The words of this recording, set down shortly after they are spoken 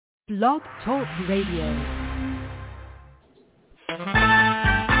Blog Talk Radio.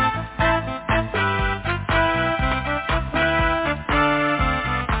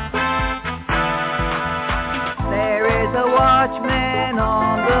 Watchman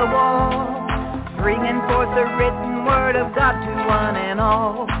on the wall, bringing forth the written word of God to one and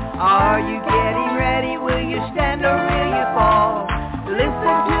all. Are you getting ready? Will you stand or will you fall?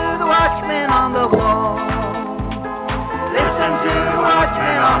 Listen to the watchman on the wall. Listen to the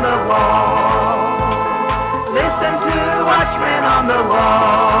watchman on the wall. Listen to the watchman on the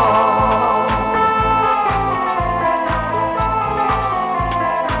wall.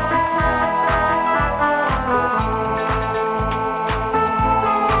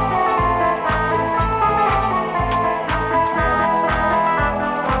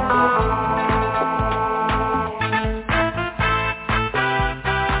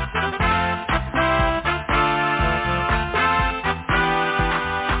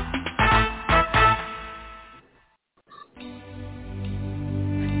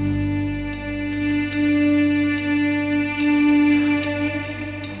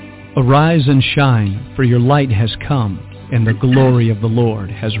 Arise and shine, for your light has come, and the glory of the Lord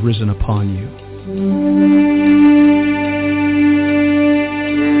has risen upon you.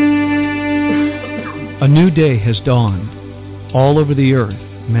 A new day has dawned. All over the earth,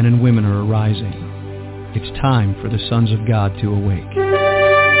 men and women are arising. It's time for the sons of God to awake.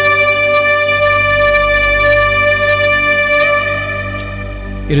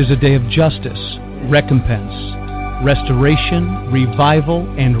 It is a day of justice, recompense, restoration, revival,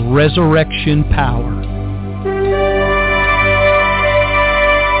 and resurrection power.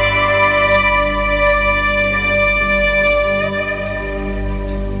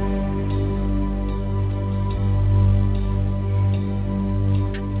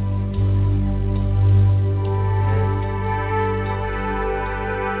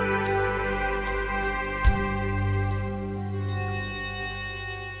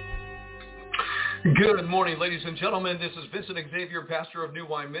 Good morning, ladies and gentlemen. This is Vincent Xavier, pastor of New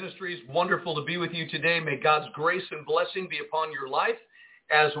Wine Ministries. Wonderful to be with you today. May God's grace and blessing be upon your life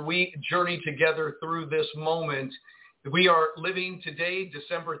as we journey together through this moment. We are living today,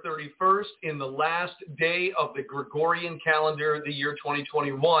 December 31st, in the last day of the Gregorian calendar, the year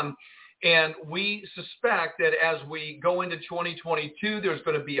 2021. And we suspect that as we go into 2022, there's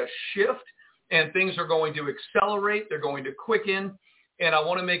going to be a shift and things are going to accelerate. They're going to quicken. And I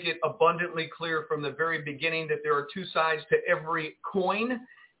want to make it abundantly clear from the very beginning that there are two sides to every coin.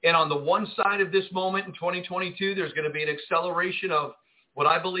 And on the one side of this moment in 2022, there's going to be an acceleration of what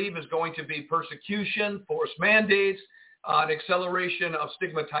I believe is going to be persecution, forced mandates, an acceleration of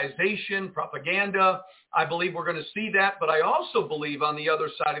stigmatization, propaganda. I believe we're going to see that. But I also believe on the other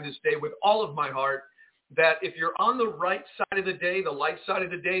side of this day with all of my heart that if you're on the right side of the day, the light side of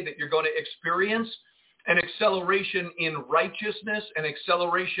the day, that you're going to experience an acceleration in righteousness, an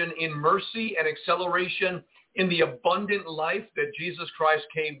acceleration in mercy, an acceleration in the abundant life that Jesus Christ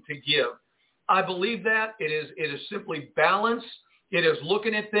came to give. I believe that. It is simply balance. It is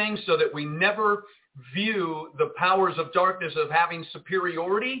looking at things so that we never view the powers of darkness of having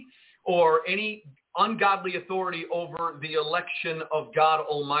superiority or any ungodly authority over the election of God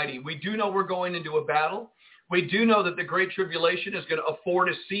Almighty. We do know we're going into a battle. We do know that the Great Tribulation is going to afford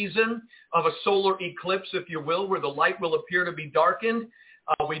a season of a solar eclipse, if you will, where the light will appear to be darkened.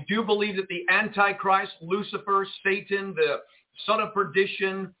 We do believe that the Antichrist, Lucifer, Satan, the son of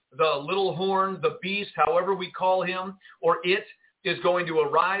perdition, the little horn, the beast, however we call him, or it, is going to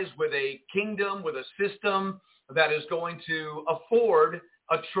arise with a kingdom, with a system that is going to afford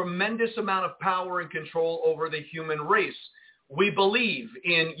a tremendous amount of power and control over the human race. We believe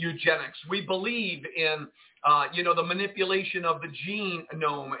in eugenics. We believe in the manipulation of the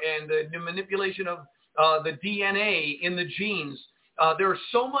genome and the manipulation of the DNA in the genes. There's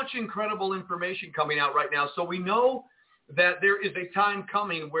so much incredible information coming out right now. So we know that there is a time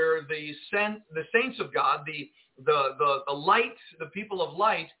coming where the saints of God, the light, the people of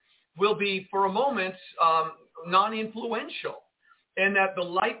light, will be for a moment non-influential. And that the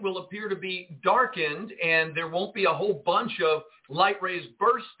light will appear to be darkened and there won't be a whole bunch of light rays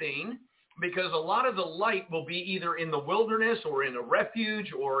bursting, because a lot of the light will be either in the wilderness or in a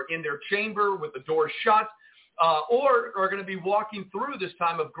refuge or in their chamber with the door shut, or are going to be walking through this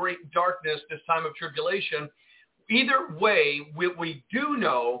time of great darkness, this time of tribulation. Either way, what we do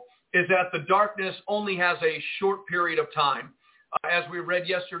know is that the darkness only has a short period of time. As we read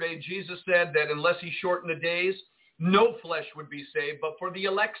yesterday, Jesus said that unless he shortened the days, no flesh would be saved, but for the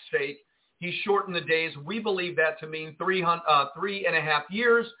elect's sake, he shortened the days. We believe that to mean 3.5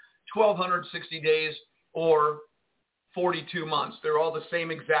 years, 1,260 days, or 42 months. They're all the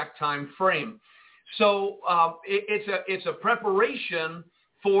same exact time frame. So it's a preparation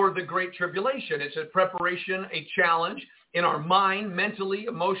for the Great Tribulation. It's a preparation, a challenge in our mind, mentally,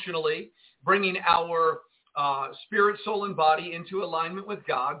 emotionally, bringing our spirit, soul, and body into alignment with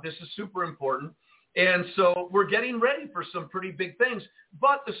God. This is super important. And so we're getting ready for some pretty big things.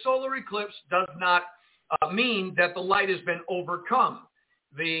 But the solar eclipse does not mean that the light has been overcome.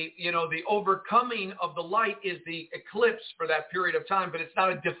 The overcoming of the light is the eclipse for that period of time, but it's not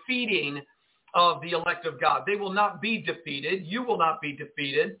a defeating of the elect of God. They will not be defeated. You will not be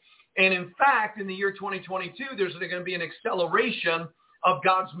defeated. And in fact, in the year 2022, there's going to be an acceleration of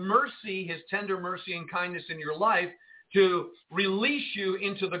God's mercy, his tender mercy and kindness in your life to release you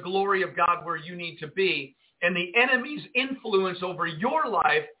into the glory of God where you need to be. And the enemy's influence over your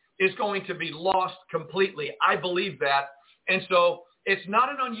life is going to be lost completely. I believe that. And so it's not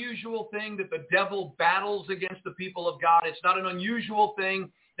an unusual thing that the devil battles against the people of God. It's not an unusual thing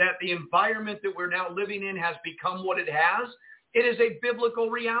that the environment that we're now living in has become what it has. It is a biblical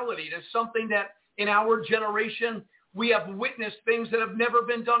reality. It is something that in our generation, we have witnessed things that have never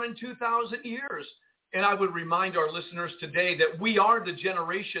been done in 2,000 years. And I would remind our listeners today that we are the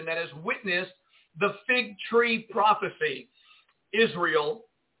generation that has witnessed the fig tree prophecy. Israel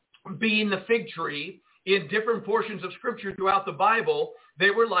being the fig tree, in different portions of Scripture throughout the Bible, they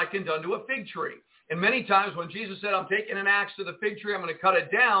were likened unto a fig tree. And many times when Jesus said, I'm taking an axe to the fig tree, I'm going to cut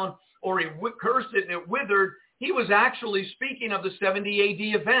it down, or he cursed it and it withered, he was actually speaking of the 70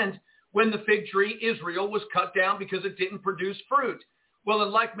 AD event when the fig tree, Israel, was cut down because it didn't produce fruit. Well,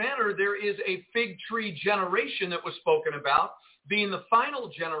 in like manner, there is a fig tree generation that was spoken about, being the final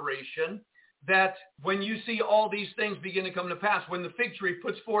generation, that when you see all these things begin to come to pass, when the fig tree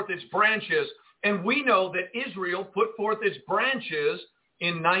puts forth its branches, and we know that Israel put forth its branches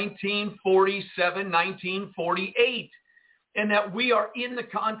in 1947, 1948, and that we are in the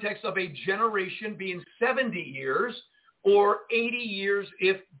context of a generation being 70 years or 80 years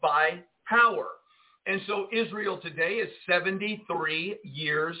if by power. And so Israel today is 73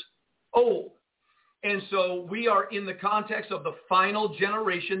 years old. And so we are in the context of the final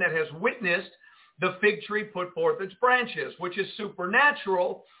generation that has witnessed the fig tree put forth its branches, which is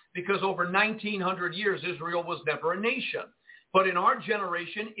supernatural because over 1,900 years, Israel was never a nation. But in our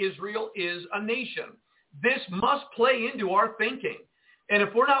generation, Israel is a nation. This must play into our thinking. And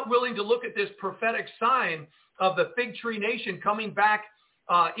if we're not willing to look at this prophetic sign of the fig tree nation coming back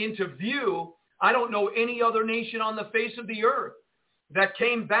into view, I don't know any other nation on the face of the earth that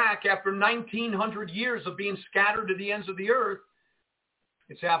came back after 1,900 years of being scattered to the ends of the earth.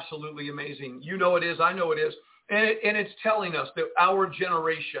 It's absolutely amazing. You know it is. I know it is. And it's telling us that our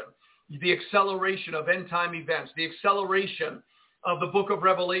generation, the acceleration of end-time events, the acceleration of the book of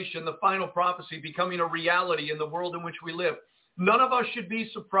Revelation, the final prophecy becoming a reality in the world in which we live. None of us should be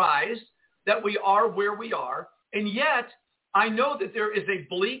surprised that we are where we are. And yet, I know that there is a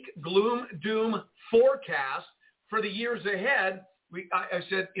bleak, gloom, doom forecast for the years ahead. I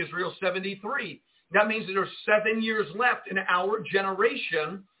said Israel 73. That means that there's 7 years left in our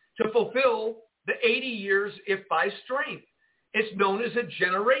generation to fulfill the 80 years if by strength. It's known as a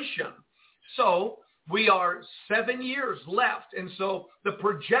generation. So we are 7 years left. And so the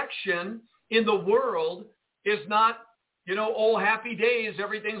projection in the world is not, oh, happy days,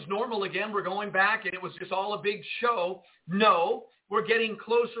 everything's normal again, we're going back, and it was just all a big show. No, we're getting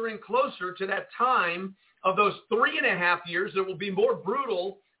closer and closer to that time of those 3.5 years that will be more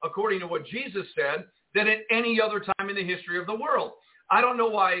brutal, according to what Jesus said, than at any other time in the history of the world. I don't know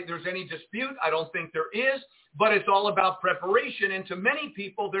why there's any dispute. I don't think there is, but it's all about preparation. And to many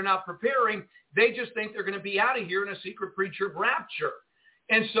people, they're not preparing. They just think they're going to be out of here in a secret preacher rapture.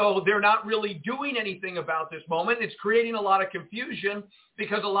 And so they're not really doing anything about this moment. It's creating a lot of confusion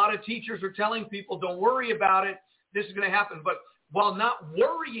because a lot of teachers are telling people, don't worry about it. This is going to happen. But while not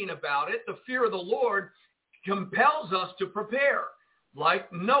worrying about it, the fear of the Lord compels us to prepare.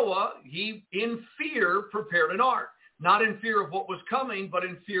 Like Noah, he in fear prepared an ark. Not in fear of what was coming, but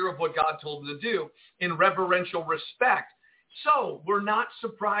in fear of what God told him to do, in reverential respect. So we're not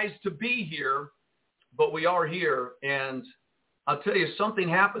surprised to be here, but we are here. And I'll tell you, something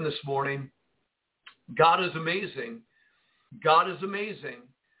happened this morning. God is amazing. God is amazing.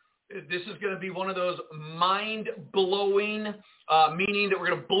 This is going to be one of those mind-blowing, meaning that we're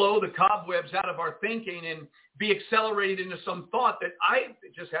going to blow the cobwebs out of our thinking and be accelerated into some thought that I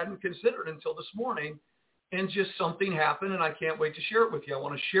just hadn't considered until this morning. And just something happened, and I can't wait to share it with you. I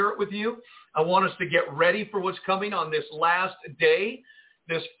want to share it with you. I want us to get ready for what's coming on this last day,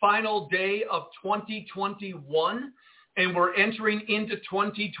 this final day of 2021, and we're entering into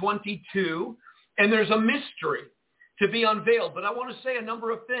 2022, and there's a mystery to be unveiled. But I want to say a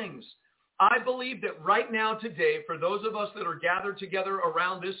number of things. I believe that right now today, for those of us that are gathered together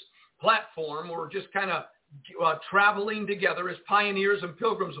around this platform, or just kind of traveling together as pioneers and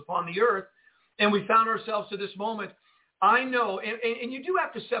pilgrims upon the earth, and we found ourselves to this moment, I know, and you do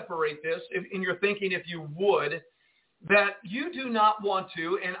have to separate this in your thinking, if you would, that you do not want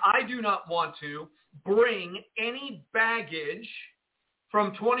to, and I do not want to, bring any baggage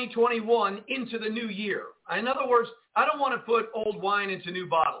from 2021 into the new year. In other words, I don't want to put old wine into new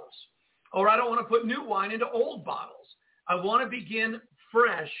bottles, or I don't want to put new wine into old bottles. I want to begin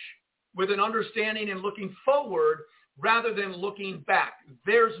fresh with an understanding and looking forward rather than looking back.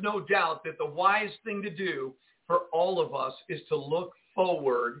 There's no doubt that the wise thing to do for all of us is to look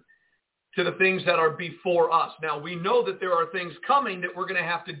forward to the things that are before us. Now, we know that there are things coming that we're going to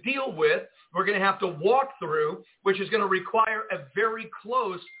have to deal with, we're going to have to walk through, which is going to require a very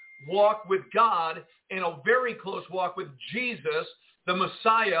close walk with God and a very close walk with Jesus, the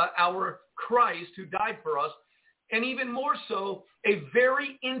Messiah, our Christ, who died for us, and even more so, a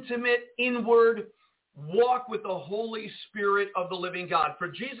very intimate inward walk with the Holy Spirit of the living God. For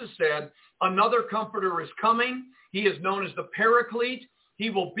Jesus said, another comforter is coming. He is known as the Paraclete. He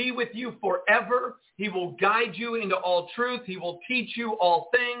will be with you forever. He will guide you into all truth. He will teach you all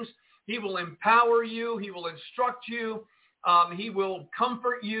things. He will empower you. He will instruct you. He will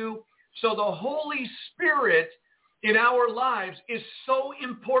comfort you. So the Holy Spirit in our lives is so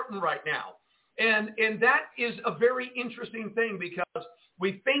important right now. And that is a very interesting thing, because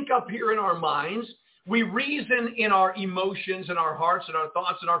we think up here in our minds, we reason in our emotions and our hearts and our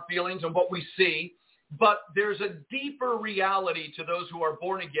thoughts and our feelings and what we see, but there's a deeper reality to those who are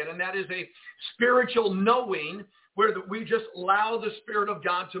born again, and that is a spiritual knowing where we just allow the Spirit of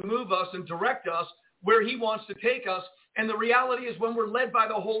God to move us and direct us where he wants to take us. And the reality is, when we're led by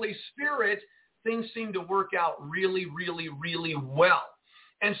the Holy Spirit, things seem to work out really, really, really well.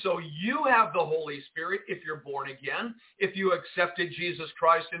 And so you have the Holy Spirit if you're born again, if you accepted Jesus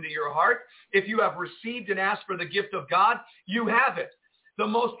Christ into your heart, if you have received and asked for the gift of God, you have it. The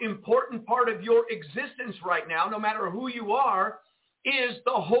most important part of your existence right now, no matter who you are, is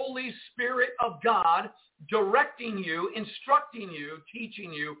the Holy Spirit of God directing you, instructing you,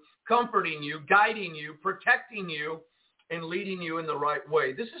 teaching you, comforting you, guiding you, protecting you, and leading you in the right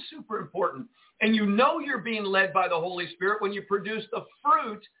way. This is super important. And you know you're being led by the Holy Spirit when you produce the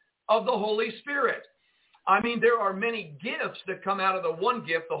fruit of the Holy Spirit. I mean, there are many gifts that come out of the one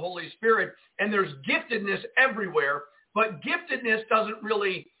gift, the Holy Spirit, and there's giftedness everywhere, but giftedness doesn't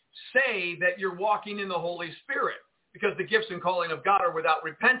really say that you're walking in the Holy Spirit, because the gifts and calling of God are without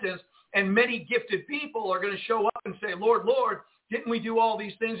repentance, and many gifted people are going to show up and say, Lord, Lord, didn't we do all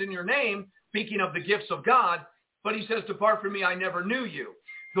these things in your name? Speaking of the gifts of God. But he says, depart from me, I never knew you.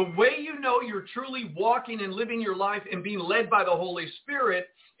 The way you know you're truly walking and living your life and being led by the Holy Spirit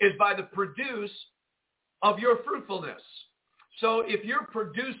is by the produce of your fruitfulness. So if you're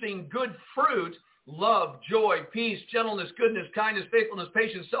producing good fruit, love, joy, peace, gentleness, goodness, kindness, faithfulness,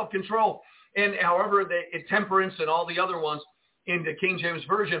 patience, self-control, and however temperance and all the other ones in the King James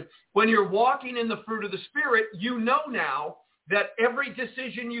Version, when you're walking in the fruit of the Spirit, you know now that every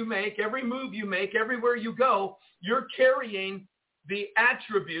decision you make, every move you make, everywhere you go, you're carrying the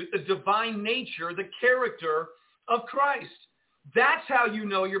attribute, the divine nature, the character of Christ. That's how you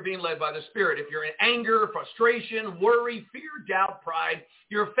know you're being led by the Spirit. If you're in anger, frustration, worry, fear, doubt, pride,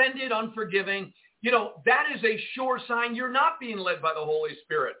 you're offended, unforgiving, that is a sure sign you're not being led by the Holy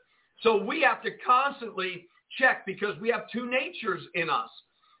Spirit. So we have to constantly check, because we have two natures in us.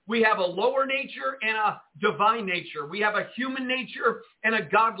 We have a lower nature and a divine nature. We have a human nature and a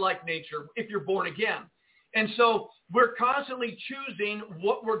godlike nature if you're born again. And so we're constantly choosing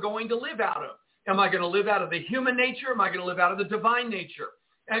what we're going to live out of. Am I going to live out of the human nature? Am I going to live out of the divine nature?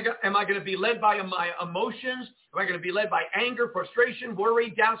 Am I going to be led by my emotions? Am I going to be led by anger, frustration,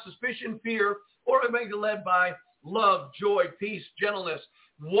 worry, doubt, suspicion, fear? Or am I going to be led by love, joy, peace, gentleness?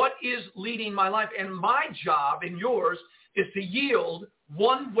 What is leading my life? And my job and yours is to yield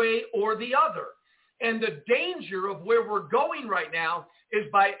one way or the other. And the danger of where we're going right now is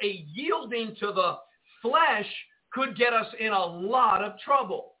by a yielding to the flesh could get us in a lot of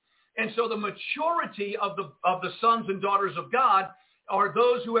trouble. And so the maturity of the sons and daughters of God are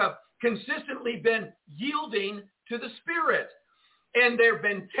those who have consistently been yielding to the Spirit. And they've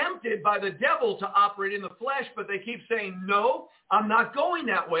been tempted by the devil to operate in the flesh, but they keep saying, no, I'm not going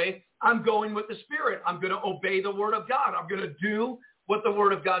that way. I'm going with the Spirit. I'm going to obey the Word of God. I'm going to do what the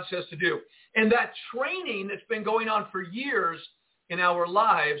Word of God says to do. And that training that's been going on for years in our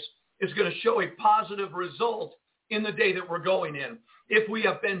lives is going to show a positive result in the day that we're going in. If we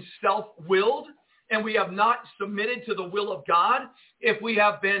have been self-willed and we have not submitted to the will of God, if we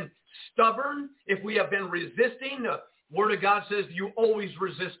have been stubborn, if we have been resisting, the Word of God says you always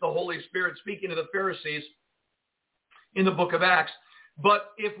resist the Holy Spirit, speaking to the Pharisees in the book of Acts.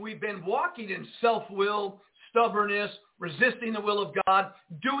 But if we've been walking in self-will, stubbornness, resisting the will of God,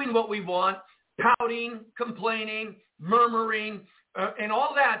 doing what we want, pouting, complaining, murmuring, and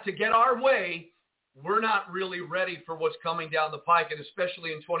all that to get our way, we're not really ready for what's coming down the pike, and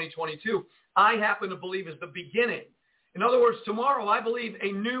especially in 2022. I happen to believe is the beginning. In other words, tomorrow I believe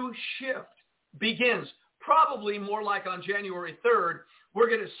a new shift begins, probably more like on January 3rd.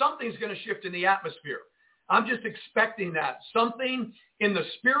 Something's going to shift in the atmosphere. I'm just expecting that. Something in the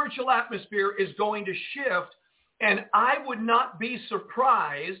spiritual atmosphere is going to shift, and I would not be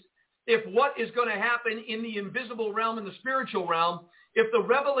surprised if what is going to happen in the invisible realm and the spiritual realm, if the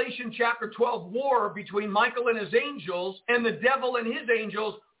Revelation chapter 12 war between Michael and his angels and the devil and his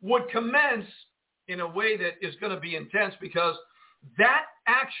angels would commence in a way that is going to be intense, because that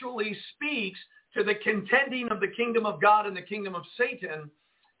actually speaks to the contending of the kingdom of God and the kingdom of Satan.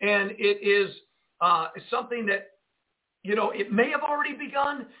 And it is something that, it may have already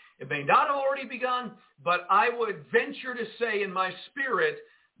begun. It may not have already begun, but I would venture to say in my spirit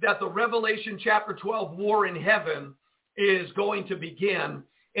that the Revelation chapter 12 war in heaven is going to begin.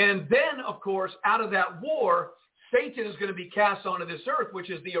 And then, of course, out of that war, Satan is going to be cast onto this earth, which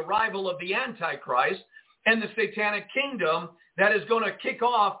is the arrival of the Antichrist and the satanic kingdom that is going to kick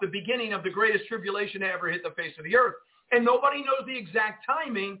off the beginning of the greatest tribulation to ever hit the face of the earth. And nobody knows the exact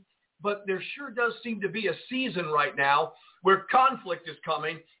timing, but there sure does seem to be a season right now where conflict is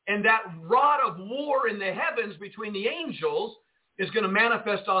coming, and that rod of war in the heavens between the angels is going to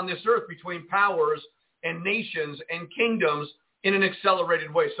manifest on this earth between powers and nations and kingdoms in an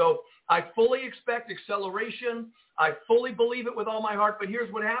accelerated way. So I fully expect acceleration. I fully believe it with all my heart, but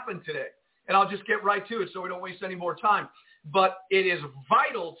here's what happened today. And I'll just get right to it so we don't waste any more time. But it is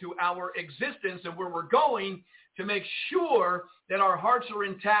vital to our existence and where we're going to make sure that our hearts are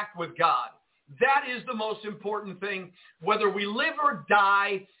intact with God. That is the most important thing. Whether we live or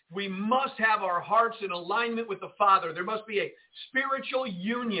die, we must have our hearts in alignment with the Father. There must be a spiritual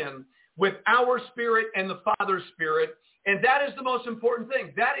union with our spirit and the Father's spirit. And that is the most important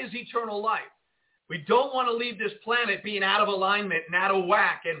thing. That is eternal life. We don't want to leave this planet being out of alignment and out of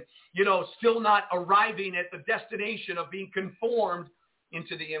whack and, still not arriving at the destination of being conformed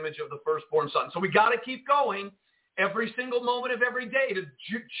into the image of the firstborn Son. So we got to keep going every single moment of every day. To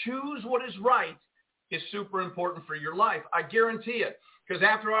choose what is right is super important for your life. I guarantee it. Because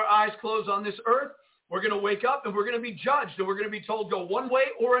after our eyes close on this earth, we're going to wake up and we're going to be judged, and we're going to be told go one way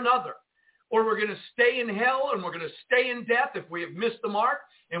or another. Or we're going to stay in hell and we're going to stay in death if we have missed the mark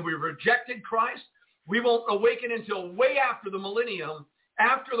and we rejected Christ. We won't awaken until way after the millennium,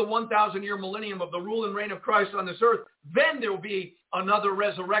 after the 1,000-year millennium of the rule and reign of Christ on this earth. Then there will be another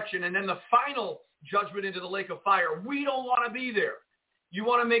resurrection and then the final judgment into the lake of fire. We don't want to be there. You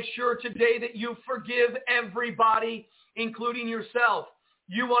want to make sure today that you forgive everybody, including yourself.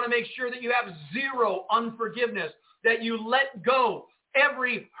 You want to make sure that you have zero unforgiveness, that you let go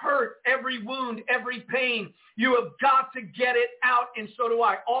every hurt, every wound, every pain. You have got to get it out, and so do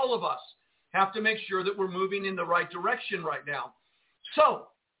I. All of us have to make sure that we're moving in the right direction right now. So,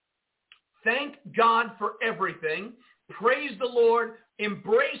 thank God for everything. Praise the Lord.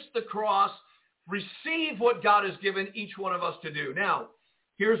 Embrace the cross. Receive what God has given each one of us to do. Now,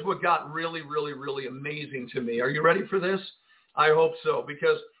 here's what got really, really, really amazing to me. Are you ready for this? I hope so,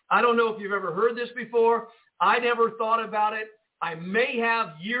 because I don't know if you've ever heard this before. I never thought about it. I may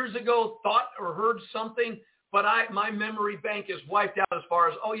have years ago thought or heard something, but my memory bank is wiped out as far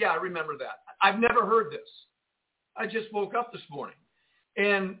as, oh yeah, I remember that. I've never heard this. I just woke up this morning.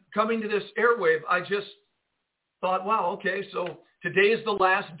 And coming to this airwave, I just thought, wow, okay, so today is the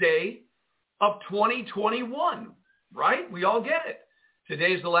last day of 2021, right? We all get it.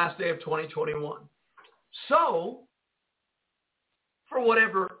 Today is the last day of 2021. So, for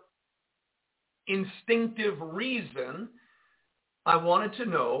whatever instinctive reason, I wanted to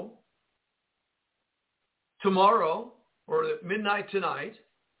know tomorrow or at midnight tonight,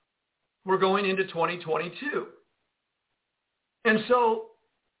 we're going into 2022. And so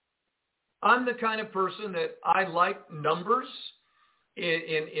I'm the kind of person that I like numbers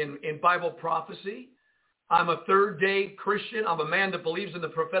in Bible prophecy. I'm a third-day Christian. I'm a man that believes in the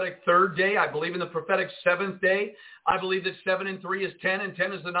prophetic third day. I believe in the prophetic seventh day. I believe that 7 and 3 is 10, and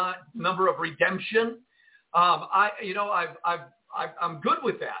 10 is the number of redemption. I'm good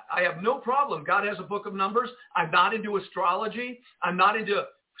with that. I have no problem. God has a book of numbers. I'm not into astrology. I'm not into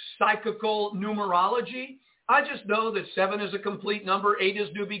psychical numerology. I just know that 7 is a complete number, 8 is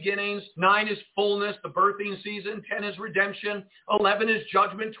new beginnings, 9 is fullness, the birthing season, 10 is redemption, 11 is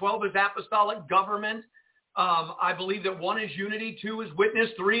judgment, 12 is apostolic government. I believe that 1 is unity, 2 is witness,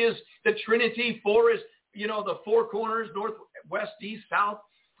 3 is the Trinity, 4 is, the 4 corners, north, west, east, south,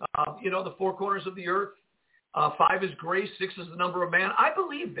 the 4 corners of the earth. 5 is grace, 6 is the number of man. I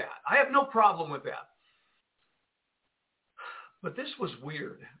believe that. I have no problem with that. But this was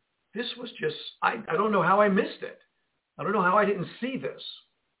weird. This was just, I don't know how I missed it. I don't know how I didn't see this.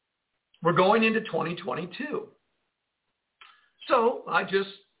 We're going into 2022. So I just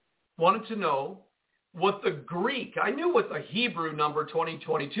wanted to know what the Greek, I knew what the Hebrew number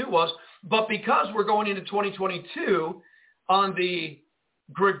 2022 was, but because we're going into 2022 on the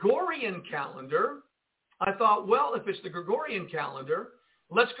Gregorian calendar, I thought, well, if it's the Gregorian calendar,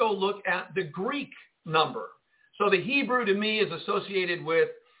 let's go look at the Greek number. So the Hebrew to me is associated with,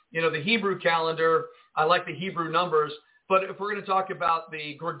 the Hebrew calendar. I like the Hebrew numbers. But if we're going to talk about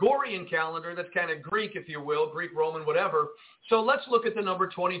the Gregorian calendar, that's kind of Greek, if you will, Greek, Roman, whatever. So let's look at the number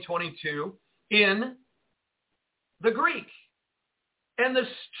 2022 in the Greek. And the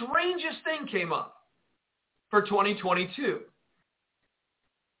strangest thing came up for 2022.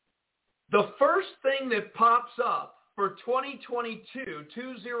 The first thing that pops up for 2022,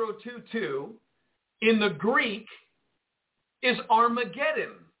 2022, in the Greek is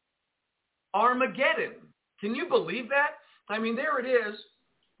Armageddon. Armageddon. Can you believe that? I mean, there it is,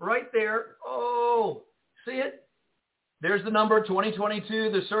 right there. Oh, see it? There's the number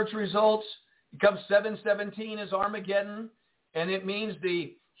 2022, the search results. It comes 717 is Armageddon, and it means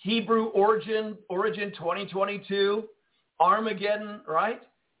the Hebrew origin 2022, Armageddon, right?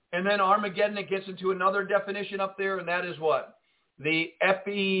 And then Armageddon, it gets into another definition up there, and that is what? The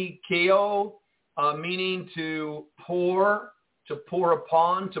epikeo, meaning to pour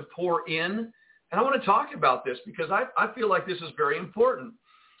upon, to pour in. And I want to talk about this because I feel like this is very important.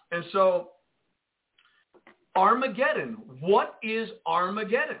 And so Armageddon, what is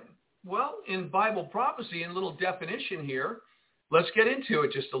Armageddon? Well, in Bible prophecy, in a little definition here, let's get into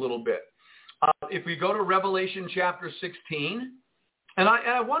it just a little bit. If we go to Revelation chapter 16, and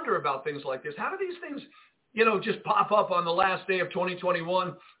I wonder about things like this. How do these things, just pop up on the last day of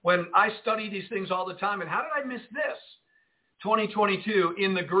 2021 when I study these things all the time? And how did I miss this? 2022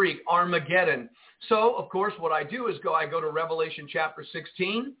 in the Greek, Armageddon. So, of course, what I do is I go to Revelation chapter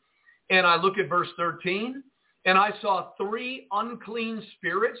 16, and I look at verse 13, and I saw 3 unclean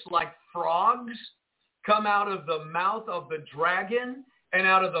spirits like frogs come out of the mouth of the dragon, and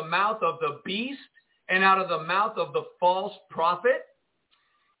out of the mouth of the beast, and out of the mouth of the false prophet.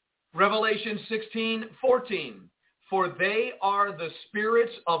 Revelation 16:14, for they are the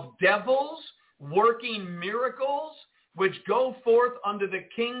spirits of devils working miracles, which go forth unto the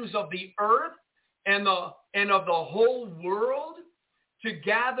kings of the earth and of the whole world, to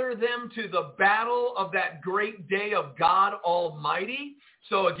gather them to the battle of that great day of God Almighty.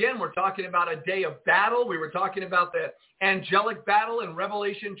 So again, we're talking about a day of battle. We were talking about the angelic battle in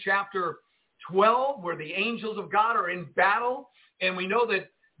Revelation chapter 12, where the angels of God are in battle. And we know that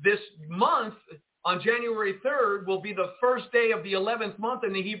this month, on January 3rd, will be the first day of the 11th month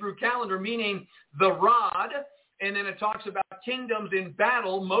in the Hebrew calendar, meaning the rod. And then it talks about kingdoms in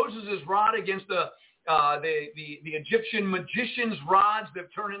battle, Moses' rod against the Egyptian magicians' rods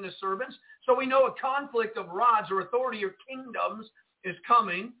that turn into serpents. So we know a conflict of rods or authority or kingdoms is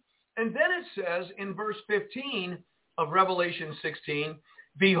coming. And then it says in verse 15 of Revelation 16,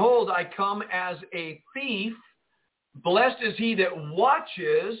 behold, I come as a thief. Blessed is he that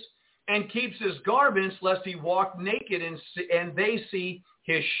watches and keeps his garments, lest he walk naked and they see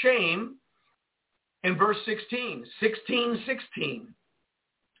his shame. In verse 16,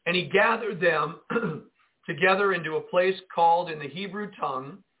 and he gathered them together into a place called in the Hebrew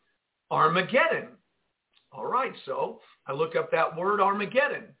tongue Armageddon. All right, so I look up that word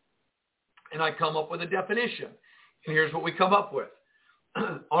Armageddon, and I come up with a definition. And here's what we come up with.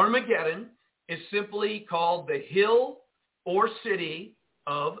 Armageddon is simply called the hill or city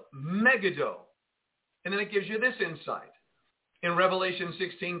of Megiddo. And then it gives you this insight. In Revelation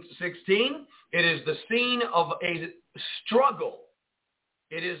 16:16, it is the scene of a struggle.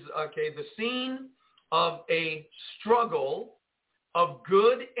 It is, the scene of a struggle of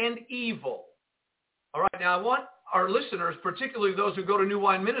good and evil. All right, now I want our listeners, particularly those who go to New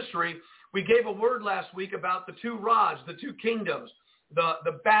Wine Ministry, we gave a word last week about the 2 rods, the 2 kingdoms,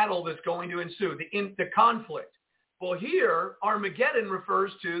 the battle that's going to ensue, the conflict. Well, here, Armageddon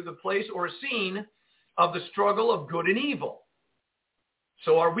refers to the place or scene of the struggle of good and evil.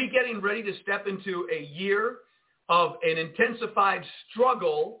 So are we getting ready to step into a year of an intensified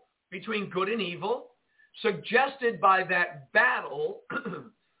struggle between good and evil? suggested by that battle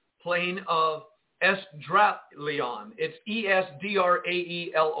plain of Esdraelon. It's Esdraelon.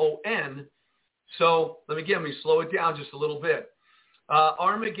 So let me slow it down just a little bit.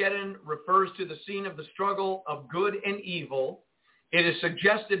 Armageddon refers to the scene of the struggle of good and evil. It is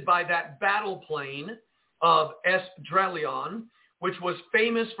suggested by that battle plain of Esdraelon, which was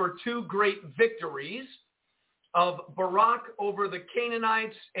famous for two great victories of Barak over the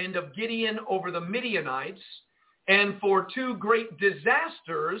Canaanites and of Gideon over the Midianites, and for two great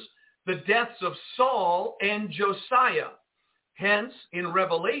disasters, the deaths of Saul and Josiah. Hence, in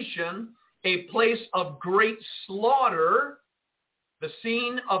Revelation, a place of great slaughter, the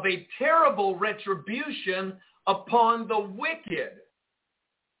scene of a terrible retribution upon the wicked.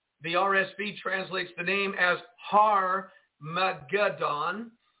 The RSV translates the name as Har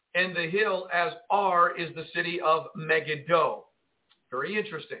Magedon, and the hill as Ar is the city of Megiddo. Very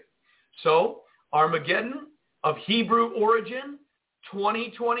interesting. So, Armageddon of Hebrew origin,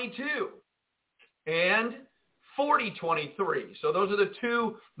 2022, and 4023. So those are the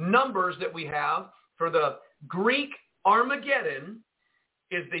two numbers that we have for the Greek Armageddon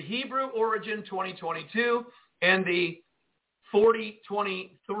is the Hebrew origin 2022 and the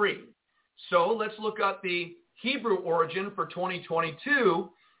 4023. So let's look at the Hebrew origin for 2022,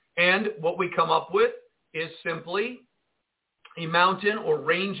 and what we come up with is simply a mountain or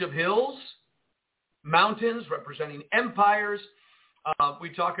range of hills, mountains representing empires. We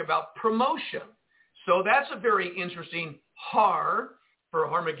talk about promotion. So that's a very interesting Har for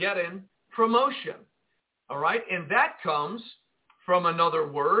Armageddon, promotion. All right, and that comes from another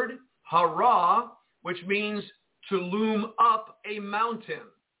word, hara, which means to loom up a mountain.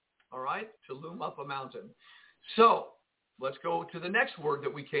 All right, to loom up a mountain. So let's go to the next word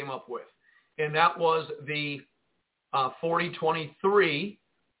that we came up with, and that was the 4023.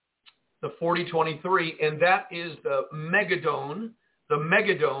 The 4023, and that is the Megiddo,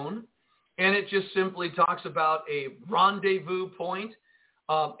 and it just simply talks about a rendezvous point,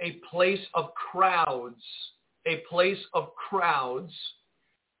 a place of crowds,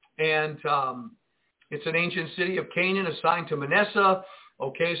 and it's an ancient city of Canaan assigned to Manasseh.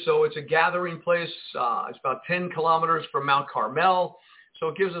 Okay, so it's a gathering place. It's about 10 kilometers from Mount Carmel, so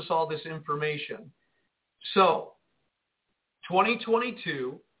it gives us all this information. So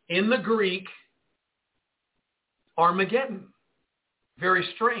 2022, in the Greek, Armageddon. Very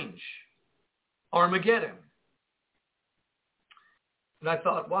strange. Armageddon. And I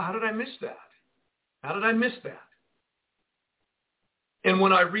thought, well, how did I miss that? And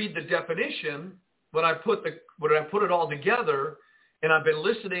when I read the definition, when I put it all together, and I've been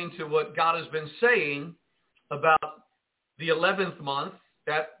listening to what God has been saying about the 11th month,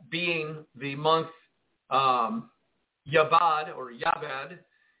 that being the month Yabad or Yabad,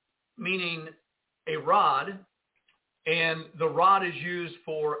 meaning a rod, and the rod is used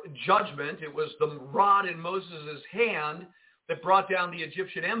for judgment. It was the rod in Moses' hand that brought down the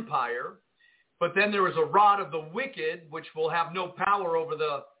Egyptian empire. But then there was a rod of the wicked, which will have no power over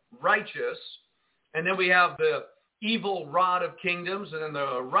the righteous. And then we have the evil rod of kingdoms, and then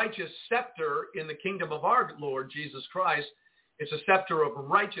the righteous scepter in the kingdom of our Lord Jesus Christ. It's a scepter of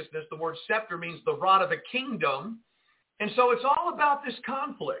righteousness. The word scepter means the rod of the kingdom. And so it's all about this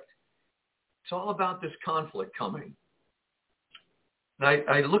conflict. It's all about this conflict coming. And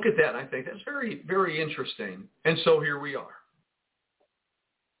I look at that and I think that's very, very interesting. And so here we are.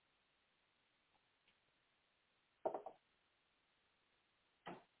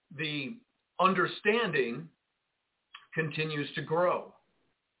 The understanding continues to grow.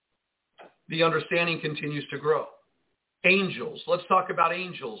 The understanding continues to grow. Angels. Let's talk about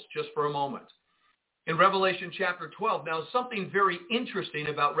angels just for a moment. In Revelation chapter 12, now something very interesting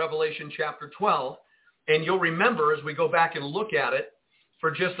about Revelation chapter 12, and you'll remember as we go back and look at it for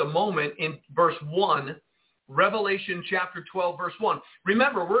just a moment in verse 1, Revelation chapter 12, verse 1.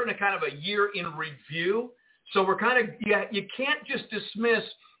 Remember, we're in a kind of a year in review, so we're kind of, you can't just dismiss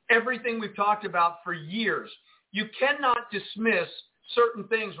everything we've talked about for years. You cannot dismiss certain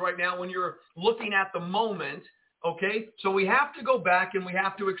things right now when you're looking at the moment, okay? So we have to go back and we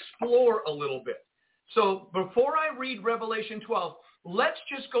have to explore a little bit. So before I read Revelation 12, let's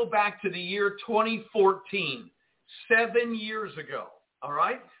just go back to the year 2014, 7 years ago, all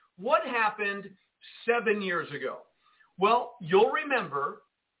right? What happened 7 years ago? Well, you'll remember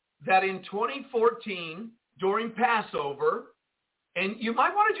that in 2014, during Passover, and you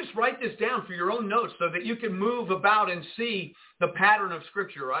might want to just write this down for your own notes so that you can move about and see the pattern of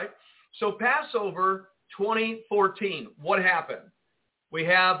Scripture, right? So Passover 2014, what happened? We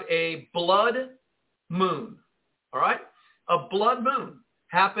have a blood moon, all right? A blood moon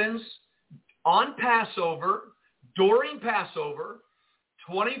happens on Passover, during Passover,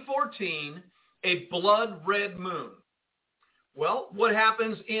 2014, a blood red moon. Well, what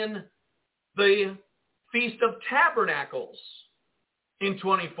happens in the Feast of Tabernacles in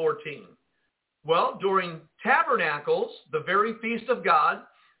 2014? Well, during Tabernacles, the very Feast of God,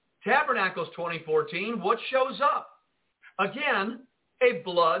 Tabernacles 2014, what shows up? Again, a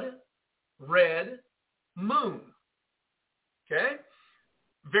blood red moon. Okay?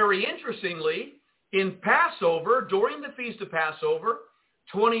 Very interestingly, in Passover, during the Feast of Passover,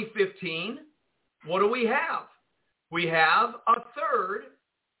 2015, what do we have? We have a third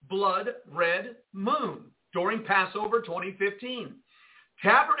blood red moon during Passover 2015.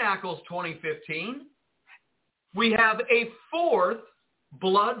 Tabernacles 2015, we have a fourth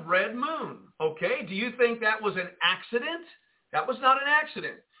blood red moon. Okay, do you think that was an accident? That was not an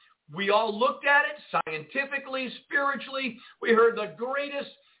accident. We all looked at it scientifically, spiritually. We heard the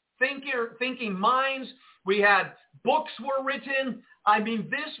greatest thinking minds. We had books were written. I mean,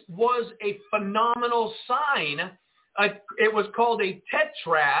 this was a phenomenal sign. It was called a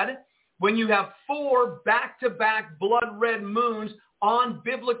tetrad, when you have 4 back-to-back blood red moons on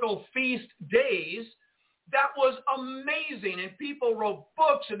biblical feast days. That was amazing. And people wrote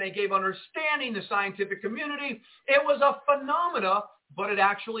books and they gave understanding to the scientific community. It was a phenomena, but it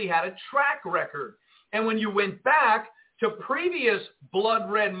actually had a track record. And when you went back to previous blood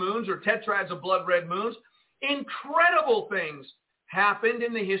red moons or tetrads of blood red moons, incredible things happened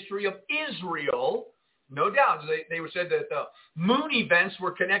in the history of Israel. No doubt. They said that the moon events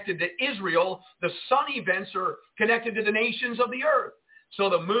were connected to Israel. The sun events are connected to the nations of the earth. So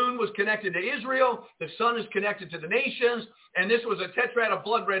the moon was connected to Israel. The sun is connected to the nations. And this was a tetrad of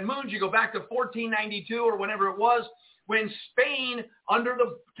blood red moons. You go back to 1492 or whenever it was, when Spain, under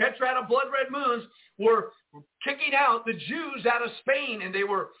the tetrad of blood red moons, were kicking out the Jews out of Spain. And they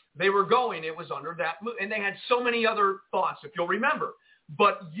were going. It was under that moon. And they had so many other thoughts, if you'll remember.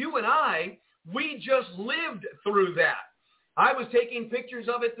 But you and I, we just lived through that. I was taking pictures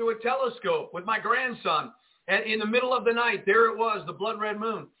of it through a telescope with my grandson. And in the middle of the night, there it was, the blood red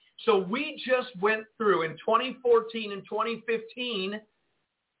moon. So we just went through, in 2014 and 2015,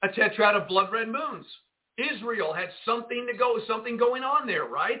 a tetrad of blood red moons. Israel had something going on there,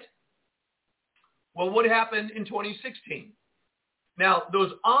 right? Well, what happened in 2016? Now,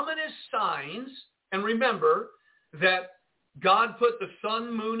 those ominous signs, and remember that God put the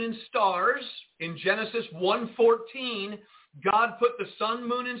sun, moon, and stars in Genesis 1:14. God put the sun,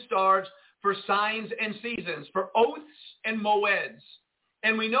 moon, and stars for signs and seasons, for oaths and moeds.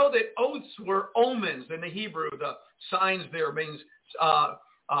 And we know that oaths were omens in the Hebrew. The signs there means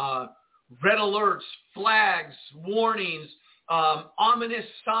red alerts, flags, warnings, ominous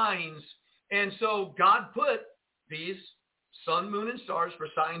signs. And so God put these sun, moon, and stars for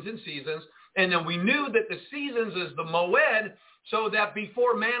signs and seasons. And then we knew that the seasons is the moed, so that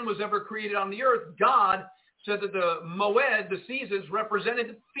before man was ever created on the earth, God said that the moed, the seasons,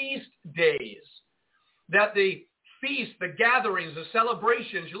 represented feast days. That the feast, the gatherings, the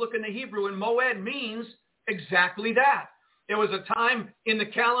celebrations, you look in the Hebrew, and moed means exactly that. It was a time in the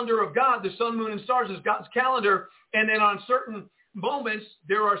calendar of God. The sun, moon, and stars is God's calendar. And then on certain moments,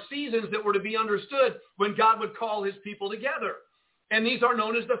 there are seasons that were to be understood when God would call his people together. And these are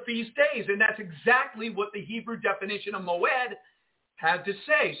known as the feast days. And that's exactly what the Hebrew definition of moed had to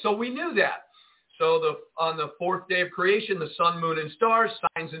say. So we knew that. So on the fourth day of creation, the sun, moon, and stars,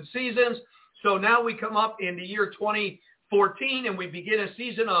 signs and seasons. So now we come up in the year 2014, and we begin a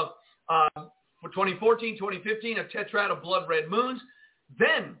season of, for 2014, 2015, a tetrad of blood red moons.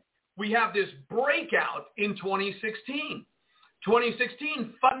 Then we have this breakout in 2016.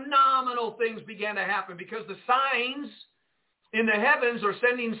 2016, phenomenal things began to happen because the signs in the heavens are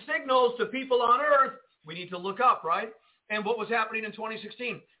sending signals to people on earth. We need to look up, right? And what was happening in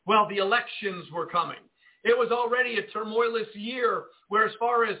 2016? Well, the elections were coming. It was already a turmoilous year where, as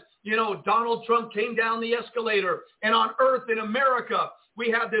far as, Donald Trump came down the escalator, and on earth in America, we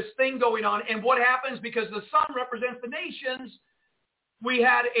had this thing going on. And what happens, because the sun represents the nations, we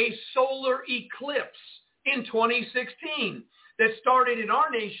had a solar eclipse in 2016 that started in our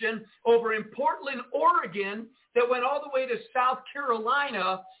nation over in Portland, Oregon, that went all the way to South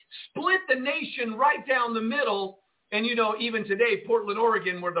Carolina, split the nation right down the middle. And, even today, Portland,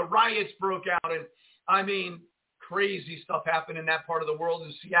 Oregon, where the riots broke out, and crazy stuff happened in that part of the world,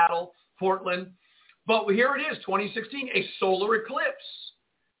 in Seattle, Portland. But here it is, 2016, a solar eclipse.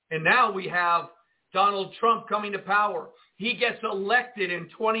 And now we have Donald Trump coming to power. He gets elected in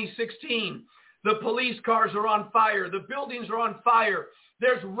 2016. The police cars are on fire. The buildings are on fire.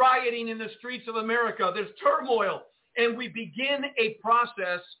 There's rioting in the streets of America. There's turmoil. And we begin a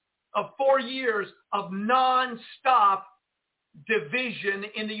process of 4 years of nonstop division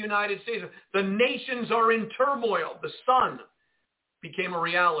in the United States. The nations are in turmoil. The sun became a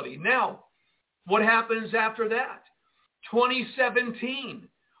reality. Now, what happens after that? 2017.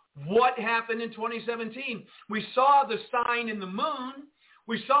 What happened in 2017? We saw the sign in the moon.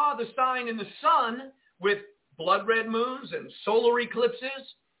 We saw the sign in the sun with blood red moons and solar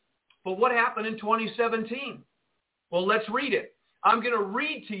eclipses. But what happened in 2017? Well, let's read it. I'm going to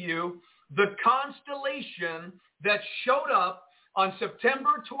read to you the constellation that showed up on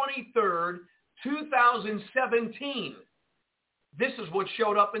September 23rd, 2017. This is what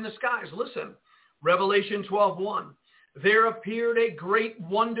showed up in the skies. Listen, Revelation 12:1. There appeared a great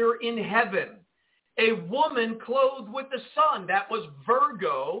wonder in heaven, a woman clothed with the sun. That was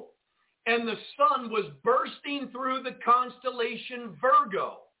Virgo, and the sun was bursting through the constellation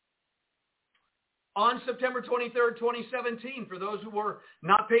Virgo. On September 23rd, 2017, for those who were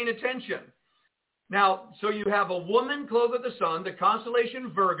not paying attention. Now, so you have a woman clothed with the sun, the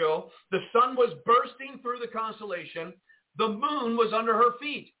constellation Virgo. The sun was bursting through the constellation. The moon was under her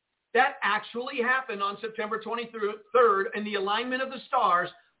feet. That actually happened on September 23rd in the alignment of the stars.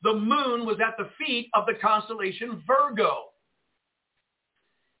 The moon was at the feet of the constellation Virgo.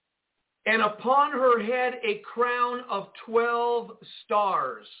 And upon her head a crown of 12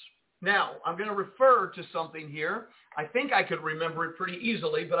 stars. Now, I'm going to refer to something here. I think I could remember it pretty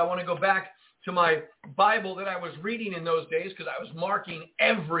easily, but I want to go back to my Bible that I was reading in those days because I was marking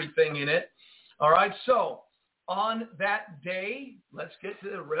everything in it. All right, so on that day, let's get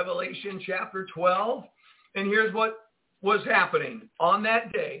to Revelation chapter 12. And here's what was happening on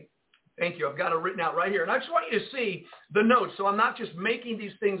that day. Thank you. I've got it written out right here. And I just want you to see the notes. So I'm not just making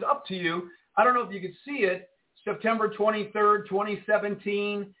these things up to you. I don't know if you could see it. September 23rd,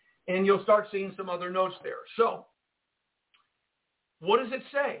 2017. And you'll start seeing some other notes there. So what does it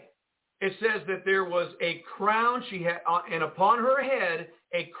say? It says that there was a crown she had, and upon her head,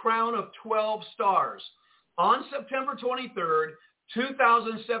 a crown of 12 stars. On September 23rd,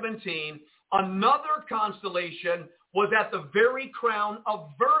 2017, another constellation was at the very crown of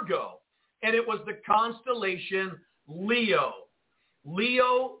Virgo, and it was the constellation Leo.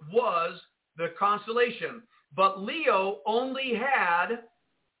 Leo was the constellation, but Leo only had,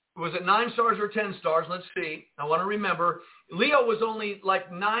 was it 9 stars or 10 stars? Let's see. I want to remember. Leo was only like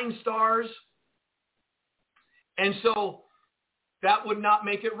 9 stars, and so that would not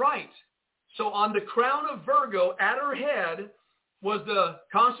make it right. So on the crown of Virgo, at her head, was the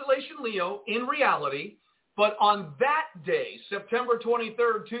constellation Leo in reality. But on that day, September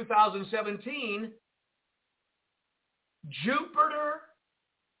 23rd, 2017, Jupiter,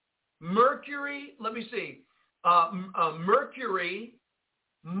 Mercury, Mercury,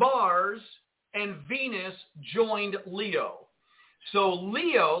 Mars, and Venus joined Leo. So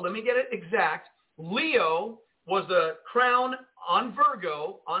Leo, let me get it exact. Leo was the crown on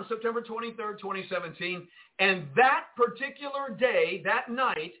Virgo on September 23rd, 2017. And that particular day, that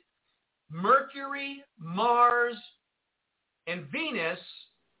night, Mercury, Mars, and Venus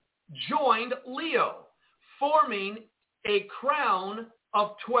joined Leo, forming a crown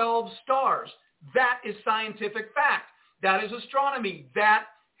of 12 stars. That is scientific fact. That is astronomy. That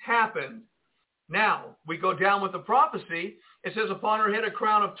happened. Now, we go down with the prophecy. It says, upon her head a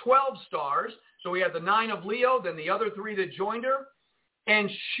crown of 12 stars. So we had the 9 of Leo, then the other 3 that joined her.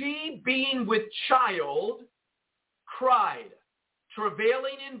 And she, being with child, cried,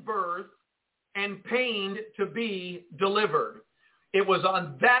 travailing in birth, and pained to be delivered. It was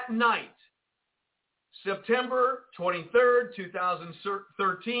on that night, September 23rd,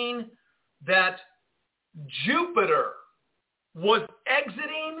 2013, that Jupiter was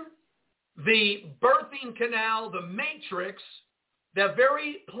exiting the birthing canal, the matrix. That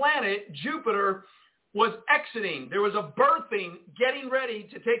very planet, Jupiter, was exiting. There was a birthing getting ready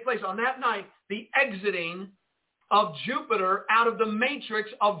to take place on that night, the exiting of Jupiter out of the matrix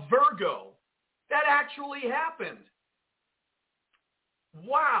of Virgo. That actually happened.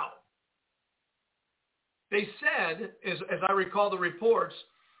 Wow. They said, as I recall the reports,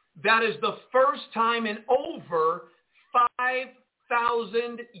 that is the first time in over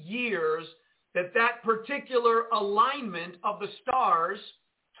 5,000 years that particular alignment of the stars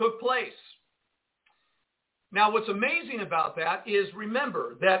took place. Now, what's amazing about that is,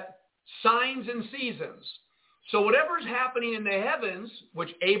 remember, that signs and seasons. So whatever's happening in the heavens,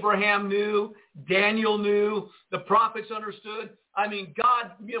 which Abraham knew, Daniel knew, the prophets understood. I mean,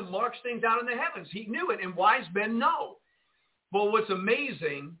 God marks things out in the heavens. He knew it, and wise men know. But what's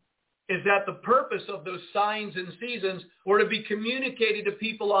amazing is that the purpose of those signs and seasons were to be communicated to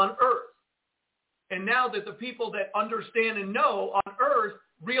people on earth. And now that the people that understand and know on earth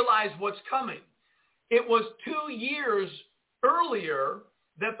realize what's coming. It was 2 years earlier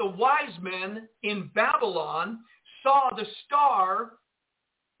that the wise men in Babylon saw the star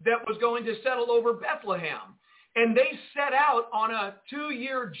that was going to settle over Bethlehem. And they set out on a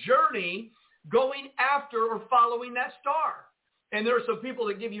 2-year journey going after or following that star. And there are some people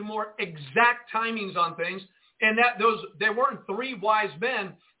that give you more exact timings on things. And there weren't 3 wise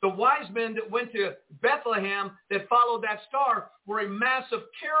men. The wise men that went to Bethlehem that followed that star were a massive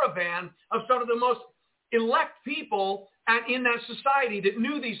caravan of some of the most elect people in that society that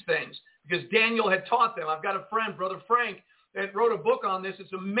knew these things because Daniel had taught them. I've got a friend, Brother Frank, that wrote a book on this.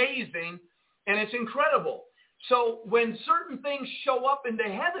 It's amazing and it's incredible. So when certain things show up in the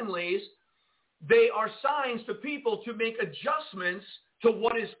heavenlies, they are signs to people to make adjustments to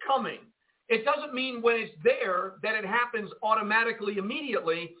what is coming. It doesn't mean when it's there that it happens automatically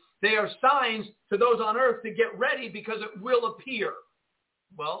immediately. They are signs to those on earth to get ready because it will appear.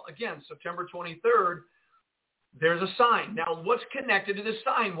 Well, again, September 23rd, there's a sign. Now, what's connected to the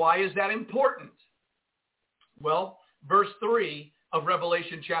sign? Why is that important? Well, verse 3 of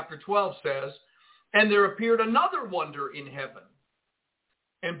Revelation chapter 12 says, "And there appeared another wonder in heaven.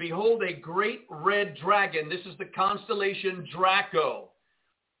 And behold, a great red dragon." This is the constellation Draco.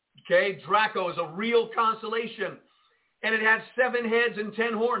 Okay, Draco is a real constellation. And it had 7 heads and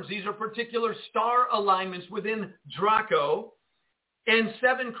 10 horns. These are particular star alignments within Draco. And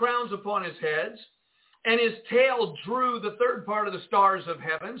 7 crowns upon his heads. And his tail drew the third part of the stars of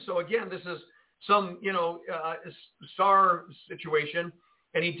heaven. So again, this is some, star situation.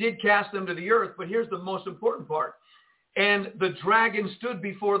 And he did cast them to the earth. But here's the most important part. "And the dragon stood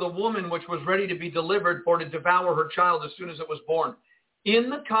before the woman which was ready to be delivered for to devour her child as soon as it was born."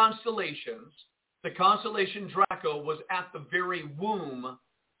 In the constellations, the constellation Draco was at the very womb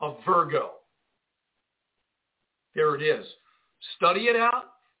of Virgo. There it is. Study it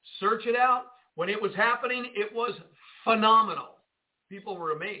out. Search it out. When it was happening, it was phenomenal. People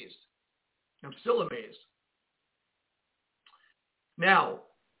were amazed. I'm still amazed. Now,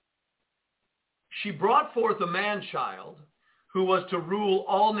 she brought forth a man-child who was to rule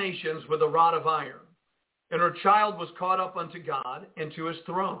all nations with a rod of iron. And her child was caught up unto God and to his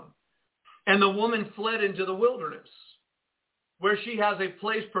throne. And the woman fled into the wilderness, where she has a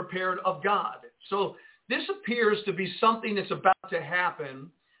place prepared of God. So this appears to be something that's about to happen,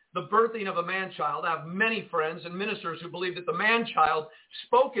 the birthing of a man-child. I have many friends and ministers who believe that the man-child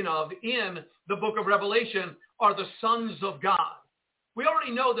spoken of in the book of Revelation are the sons of God. We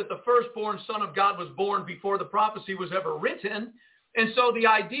already know that the firstborn son of God was born before the prophecy was ever written. And so the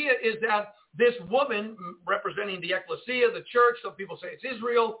idea is that this woman, representing the ecclesia, the church, some people say it's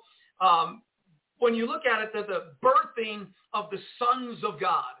Israel, when you look at it, the birthing of the sons of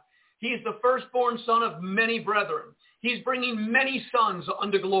God. He's the firstborn son of many brethren. He's bringing many sons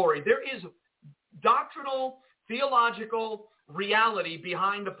unto glory. There is doctrinal, theological reality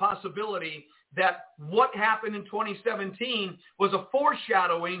behind the possibility that what happened in 2017 was a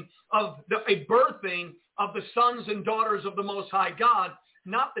foreshadowing of a birthing of the sons and daughters of the Most High God,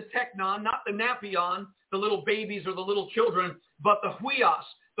 not the teknon, not the napion, the little babies or the little children, but the huios,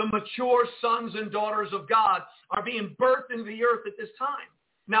 the mature sons and daughters of God are being birthed into the earth at this time.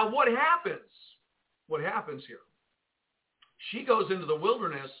 Now, what happens? What happens here? She goes into the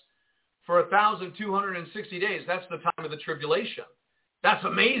wilderness for 1,260 days. That's the time of the tribulation. That's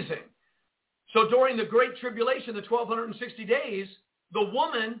amazing. So during the Great Tribulation, the 1,260 days, the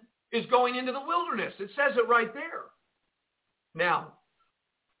woman is going into the wilderness. It says it right there. Now,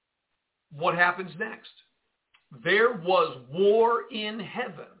 what happens next? There was war in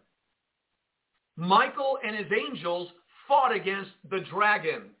heaven. Michael and his angels fought against the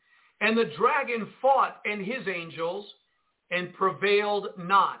dragon. And the dragon fought and his angels and prevailed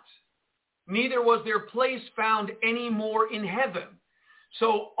not. Neither was their place found any more in heaven.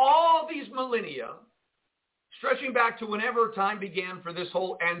 So all these millennia, stretching back to whenever time began for this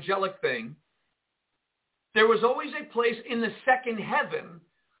whole angelic thing, there was always a place in the second heaven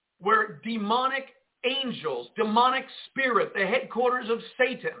where demonic angels, demonic spirit, the headquarters of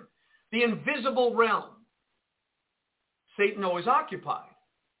Satan, the invisible realm, Satan always occupied.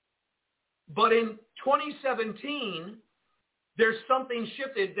 But in 2017, there's something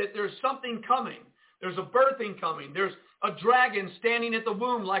shifted, that there's something coming. There's a birthing coming. There's a dragon standing at the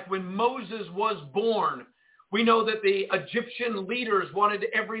womb like when Moses was born. We know that the Egyptian leaders wanted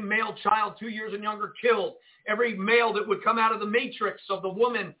every male child 2 years and younger killed. Every male that would come out of the matrix of the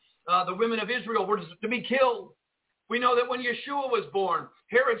women of Israel were to be killed. We know that when Yeshua was born,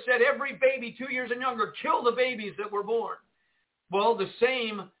 Herod said every baby 2 years and younger, kill the babies that were born. Well, the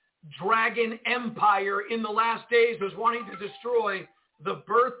same dragon empire in the last days was wanting to destroy the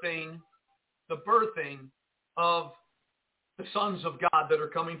birthing of the sons of God that are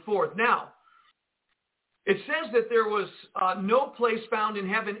coming forth. Now, it says that there was no place found in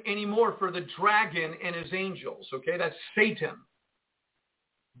heaven anymore for the dragon and his angels. Okay, that's Satan.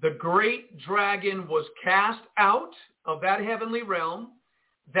 The great dragon was cast out of that heavenly realm.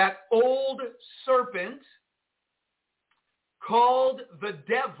 That old serpent called the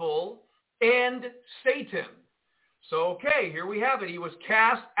devil and Satan. So, okay, here we have it. He was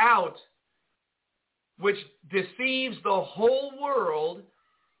cast out, which deceives the whole world.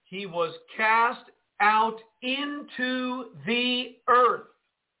 He was cast out into the earth,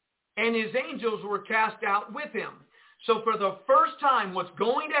 and his angels were cast out with him. So for the first time, what's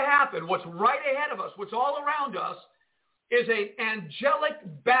going to happen, what's right ahead of us, what's all around us, is an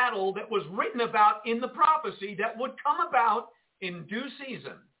angelic battle that was written about in the prophecy that would come about in due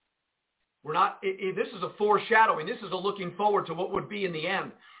season. This is a foreshadowing. This is a looking forward to what would be in the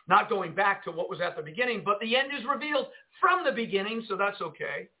end, not going back to what was at the beginning, but the end is revealed from the beginning, so that's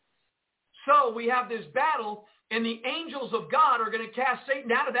okay. So we have this battle, and the angels of God are going to cast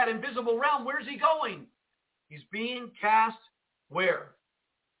Satan out of that invisible realm. Where's he going? He's being cast where?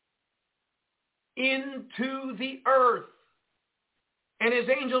 Into the earth. And his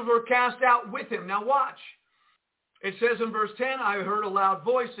angels were cast out with him. Now watch. It says in verse 10, I heard a loud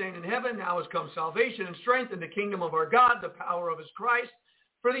voice saying in heaven, now has come salvation and strength in the kingdom of our God, the power of his Christ.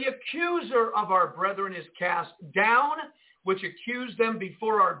 For the accuser of our brethren is cast down, which accused them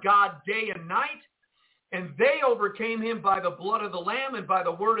before our God day and night. And they overcame him by the blood of the Lamb and by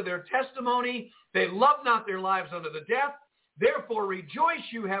the word of their testimony. They loved not their lives unto the death. Therefore rejoice,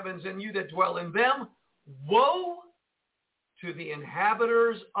 you heavens, and you that dwell in them. Woe to the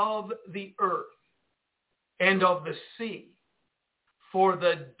inhabitants of the earth and of the sea. For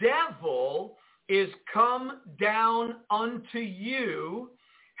the devil is come down unto you,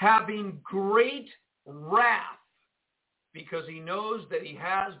 having great wrath, because he knows that he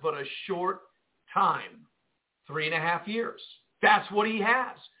has but a short time, 3.5 years. That's what he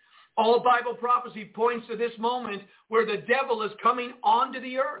has. All Bible prophecy points to this moment where the devil is coming onto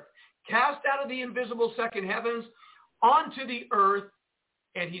the earth, cast out of the invisible second heavens, onto the earth,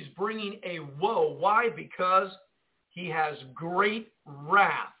 and he's bringing a woe. Why? Because he has great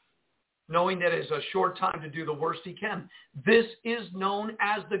wrath, knowing that it's a short time to do the worst he can. This is known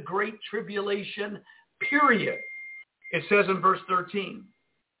as the Great Tribulation period. It says in verse 13,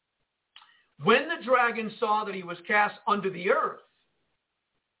 when the dragon saw that he was cast unto the earth,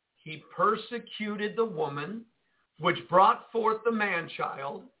 he persecuted the woman which brought forth the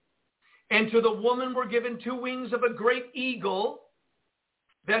man-child, and to the woman were given 2 wings of a great eagle,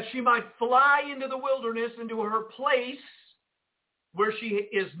 that she might fly into the wilderness, into her place, where she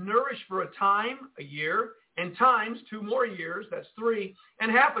is nourished for a time, a year, and times 2 more years, that's 3,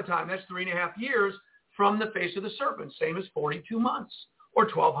 and half a time, that's 3.5 years, from the face of the serpent, same as 42 months, or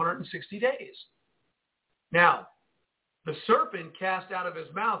 1,260 days. Now, the serpent cast out of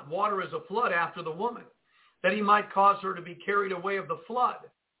his mouth water as a flood after the woman, that he might cause her to be carried away of the flood.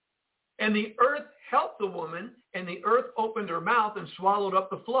 And the earth helped the woman, and the earth opened her mouth and swallowed up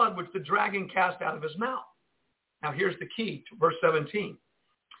the flood, which the dragon cast out of his mouth. Now here's the key to verse 17.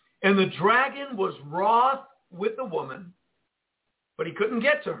 And the dragon was wroth with the woman, but he couldn't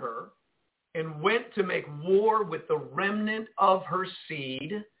get to her, and went to make war with the remnant of her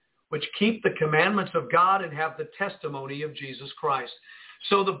seed, which keep the commandments of God and have the testimony of Jesus Christ.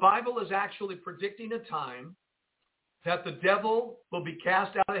 So the Bible is actually predicting a time that the devil will be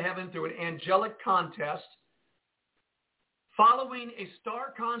cast out of heaven through an angelic contest following a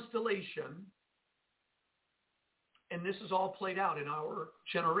star constellation. And this is all played out in our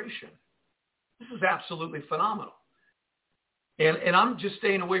generation. This is absolutely phenomenal. And I'm just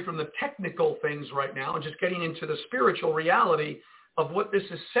staying away from the technical things right now and just getting into the spiritual reality of what this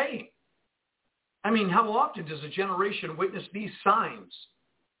is saying. I mean, how often does a generation witness these signs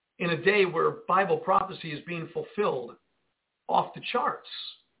in a day where Bible prophecy is being fulfilled off the charts?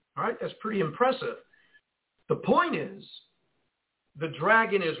 All right, that's pretty impressive. The point is, the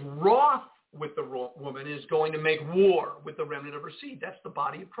dragon is wroth with the woman, is going to make war with the remnant of her seed. That's the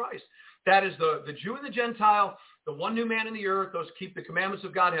body of Christ. That is the Jew and the Gentile, the one new man in the earth, those keep the commandments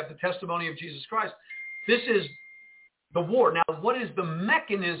of God, have the testimony of Jesus Christ. This is the war. Now, what is the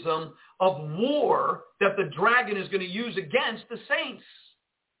mechanism of war that the dragon is going to use against the saints?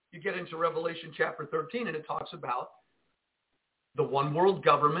 You get into Revelation chapter 13, and it talks about the one world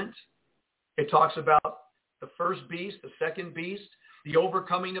government. It talks about the first beast, the second beast, the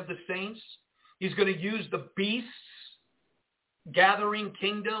overcoming of the saints. He's going to use the beasts, gathering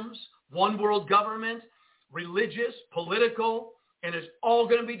kingdoms, one world government, religious, political, And it's all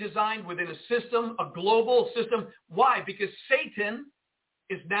going to be designed within a system, a global system. Why? Because Satan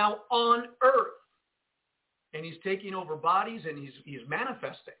is now on earth. And he's taking over bodies and he's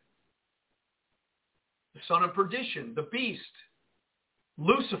manifesting. The son of perdition, the beast,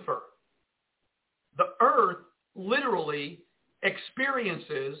 Lucifer. The earth literally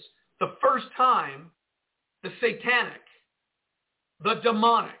experiences the first time the satanic, the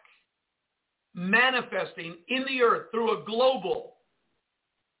demonic, manifesting in the earth through a global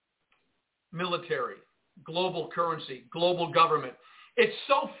military, global currency, global government. It's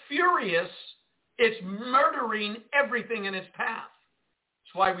so furious, it's murdering everything in its path.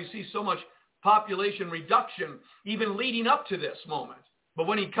 That's why we see so much population reduction even leading up to this moment. But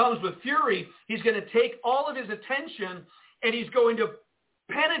when he comes with fury, he's going to take all of his attention and he's going to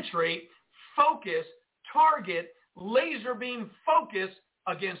penetrate, focus, target, laser beam focus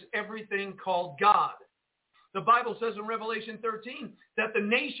against everything called God. The Bible says in Revelation 13 that the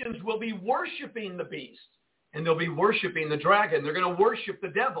nations will be worshiping the beast and they'll be worshiping the dragon. They're going to worship the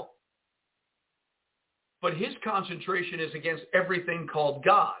devil. But his concentration is against everything called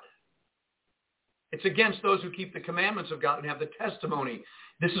God. It's against those who keep the commandments of God and have the testimony.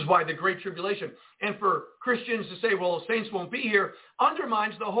 This is why the Great Tribulation. And for Christians to say, well, the saints won't be here,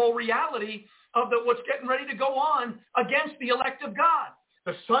 undermines the whole reality of what's getting ready to go on against the elect of God.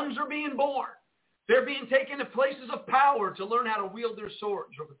 The sons are being born. They're being taken to places of power to learn how to wield their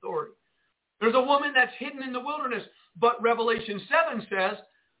swords of authority. There's a woman that's hidden in the wilderness. But Revelation 7 says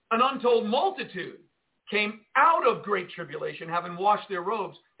an untold multitude came out of great tribulation, having washed their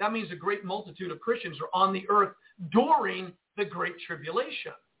robes. That means a great multitude of Christians are on the earth during the great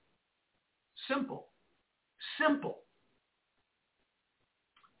tribulation. Simple. Simple.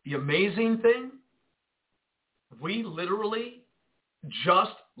 The amazing thing, we literally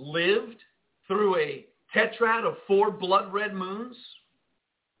just lived through a tetrad of 4 blood red moons.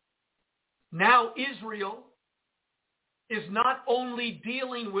 Now Israel is not only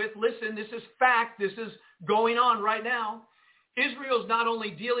dealing with, listen, this is fact, this is going on right now. Israel's not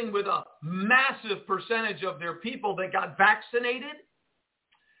only dealing with a massive percentage of their people that got vaccinated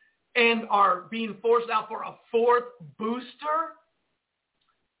and are being forced out for a 4th booster,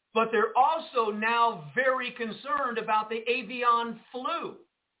 but they're also now very concerned about the avian flu.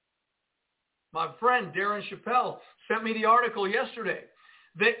 My friend Darren Chappelle sent me the article yesterday.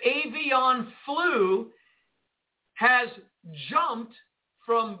 The avian flu has jumped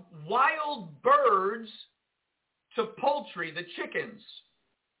from wild birds to poultry, the chickens,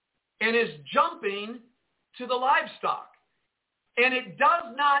 and is jumping to the livestock. And it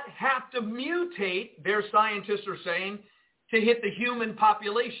does not have to mutate, their scientists are saying, to hit the human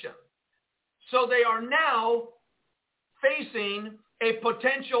population. So they are now facing a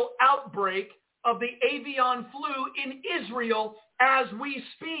potential outbreak of the avian flu in Israel as we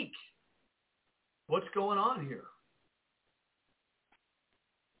speak. What's going on here?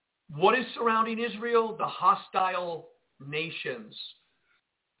 What is surrounding Israel? The hostile nations,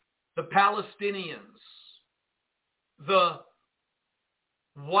 the Palestinians, the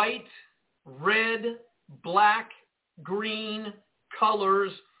white, red, black, green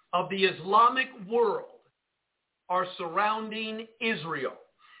colors of the Islamic world are surrounding Israel.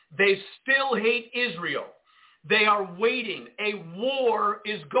 They still hate Israel. They are waiting. A war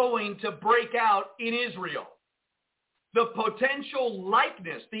is going to break out in Israel. The potential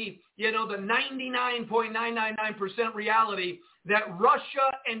likeness, the 99.999% reality that Russia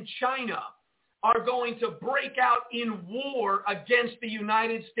and China are going to break out in war against the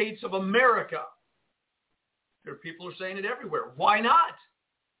United States of America. There are people who are saying it everywhere. Why not?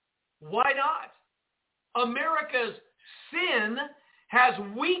 Why not? America's sin has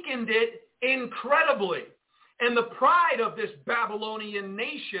weakened it incredibly. And the pride of this Babylonian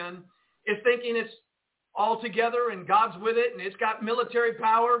nation is thinking it's all together and God's with it and it's got military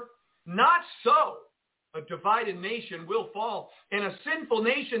power. Not so. A divided nation will fall. And a sinful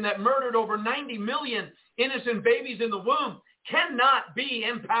nation that murdered over 90 million innocent babies in the womb cannot be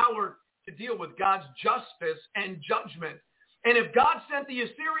empowered to deal with God's justice and judgment. And if God sent the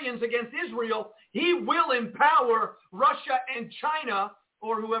Assyrians against Israel, he will empower Russia and China,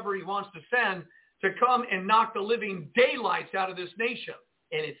 or whoever he wants to send, to come and knock the living daylights out of this nation.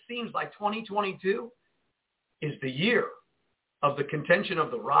 And it seems like 2022 is the year of the contention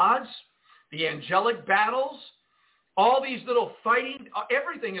of the rods, the angelic battles, all these little fighting,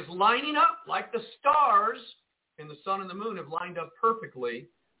 everything is lining up like the stars, and the sun and the moon have lined up perfectly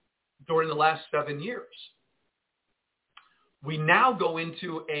during the last 7 years. We now go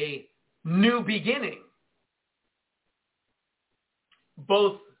into a new beginning,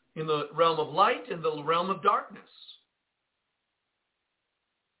 both in the realm of light and the realm of darkness.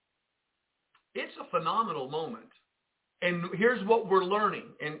 phenomenal moment. And here's what we're learning.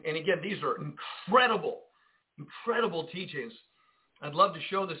 And again, these are incredible teachings. I'd love to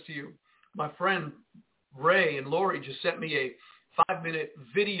show this to you. My friend Ray and Lori just sent me a 5-minute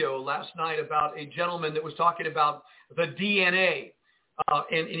video last night about a gentleman that was talking about the DNA.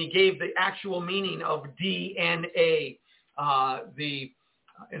 And he gave the actual meaning of DNA.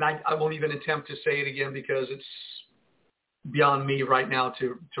 And I won't even attempt to say it again because it's beyond me right now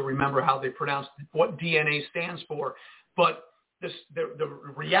to remember how they pronounce what DNA stands for. But the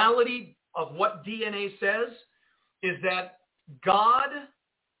reality of what DNA says is that God,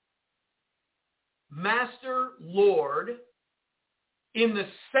 Master, Lord, in the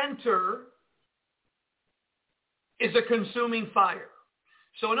center is a consuming fire.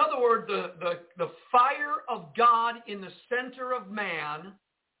 So in other words, the fire of God in the center of man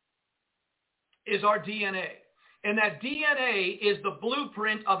is our DNA. And that DNA is the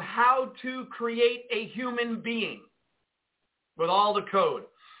blueprint of how to create a human being with all the code.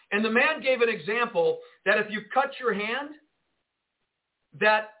 And the man gave an example that if you cut your hand,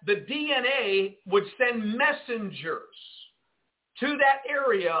 that the DNA would send messengers to that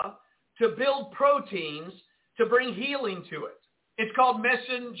area to build proteins to bring healing to it. It's called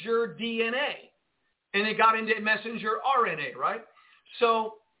messenger DNA. And it got into messenger RNA, right?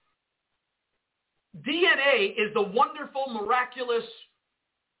 So DNA is the wonderful, miraculous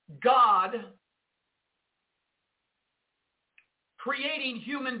God creating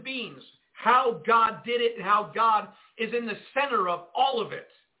human beings, how God did it and how God is in the center of all of it.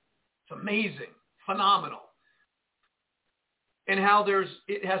 It's amazing, phenomenal. And how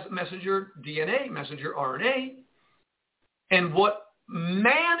it has messenger DNA, messenger RNA. And what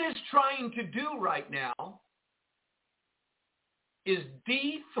man is trying to do right now is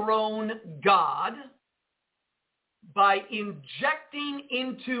dethrone God by injecting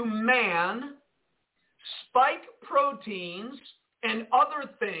into man spike proteins and other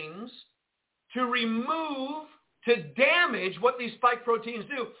things to remove, to damage. What these spike proteins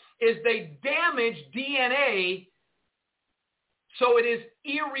do is they damage DNA so it is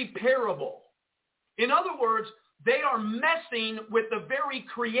irreparable. In other words, they are messing with the very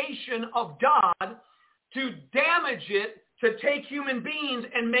creation of God to damage it, to take human beings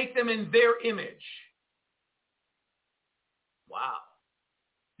and make them in their image. Wow.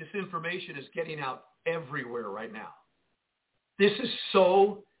 This information is getting out everywhere right now. This is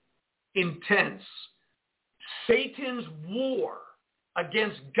so intense. Satan's war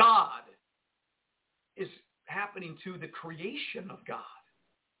against God is happening to the creation of God.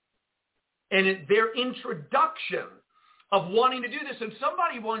 And their introduction of wanting to do this. And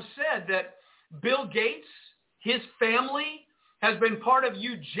somebody once said that Bill Gates, his family, has been part of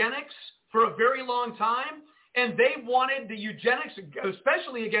eugenics for a very long time. And they wanted the eugenics,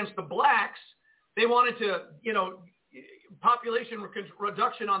 especially against the blacks. They wanted to, population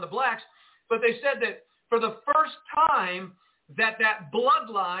reduction on the blacks. But they said that for the first time that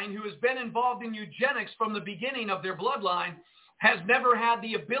bloodline who has been involved in eugenics from the beginning of their bloodline has never had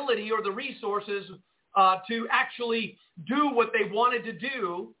the ability or the resources to actually do what they wanted to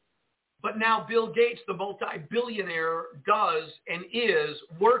do. But now Bill Gates, the multi-billionaire, does and is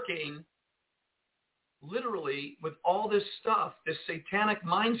working literally with all this stuff, this satanic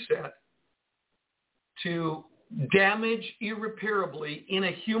mindset, to damage irreparably in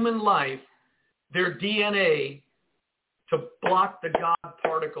a human life their DNA to block the God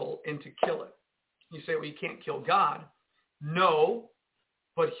particle and to kill it. You say, well, you can't kill God. No,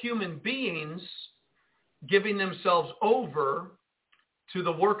 but human beings giving themselves over to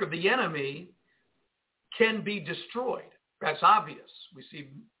the work of the enemy can be destroyed. That's obvious. We see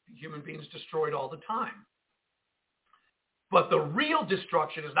human beings destroyed all the time. But the real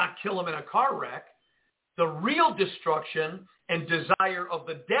destruction is not kill them in a car wreck. The real destruction and desire of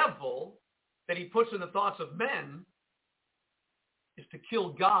the devil that he puts in the thoughts of men is to kill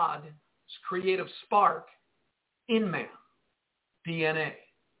God's creative spark in man, DNA.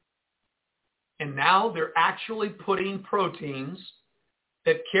 And now they're actually putting proteins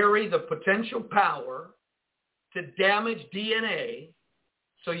that carry the potential power to damage DNA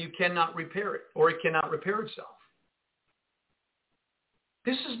so you cannot repair it, or it cannot repair itself.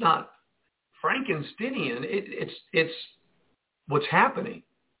 This is not Frankensteinian. It's what's happening.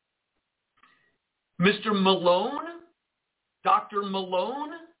 Mr. Malone, Dr.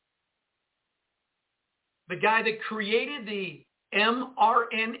 Malone, the guy that created the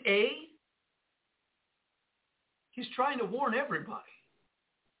mRNA, he's trying to warn everybody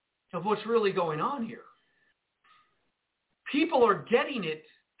of what's really going on here. People are getting it.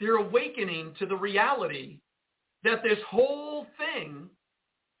 They're awakening to the reality that this whole thing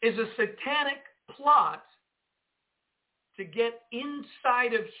is a satanic plot to get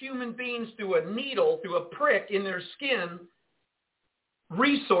inside of human beings through a needle, through a prick in their skin,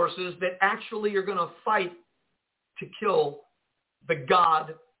 resources that actually are going to fight to kill the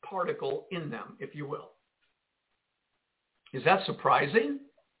God particle in them, if you will. Is that surprising?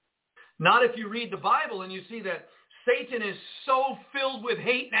 Not if you read the Bible and you see that Satan is so filled with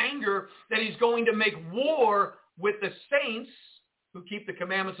hate and anger that he's going to make war with the saints who keep the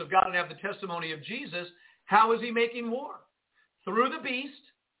commandments of God and have the testimony of Jesus. How is he making war? Through the beast,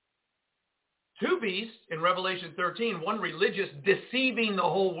 two beasts in Revelation 13, one religious deceiving the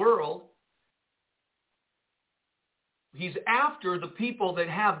whole world. He's after the people that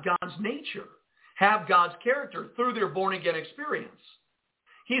have God's nature, have God's character through their born-again experience.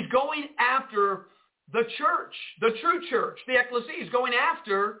 He's going after the church, the true church, the ecclesia. He's going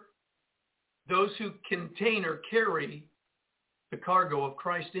after those who contain or carry the cargo of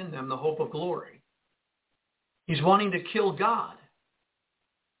Christ in them, the hope of glory. He's wanting to kill God.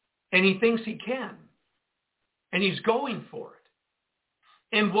 And he thinks he can. And he's going for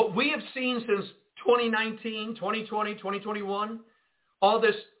it. And what we have seen since 2019, 2020, 2021, all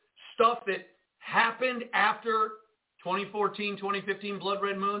this stuff that happened after 2014, 2015 blood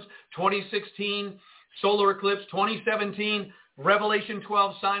red moons, 2016 solar eclipse, 2017 Revelation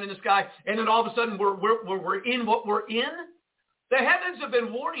 12 sign in the sky, and then all of a sudden we're in what we're in. The heavens have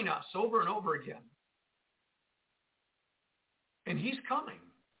been warning us over and over again. And he's coming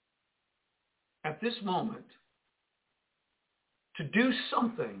at this moment to do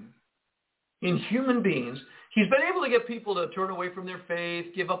something in human beings. He's been able to get people to turn away from their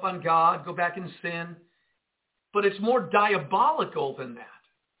faith, give up on God, go back in sin. But it's more diabolical than that.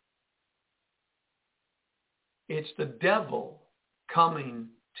 It's the devil coming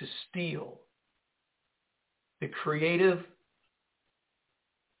to steal the creative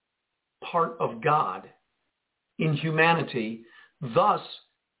part of God in humanity, thus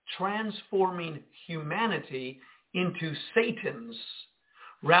transforming humanity into Satan's,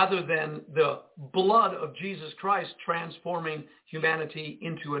 rather than the blood of Jesus Christ transforming humanity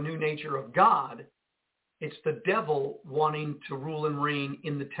into a new nature of God. It's the devil wanting to rule and reign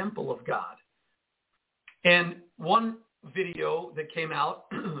in the temple of God. And one video that came out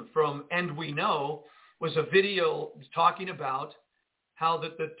from And We Know was a video talking about how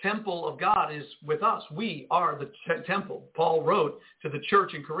that the temple of God is with us. We are the temple. Paul wrote to the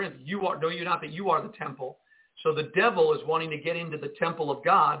church in Corinth, know you not that you are the temple. So the devil is wanting to get into the temple of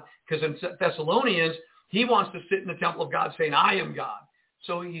God, because in Thessalonians, he wants to sit in the temple of God saying, I am God.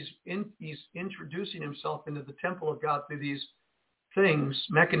 So he's introducing himself into the temple of God through these things,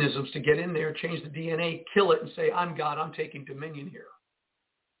 mechanisms to get in there, change the DNA, kill it, and say, I'm God, I'm taking dominion here.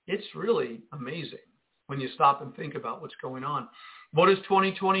 It's really amazing when you stop and think about what's going on. What is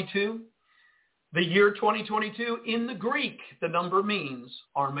 2022? The year 2022, in the Greek, the number means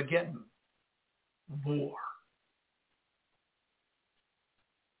Armageddon, war.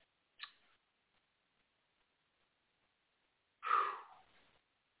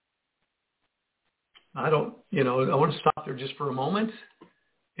 I want to stop there just for a moment.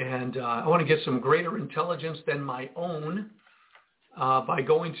 And I want to get some greater intelligence than my own by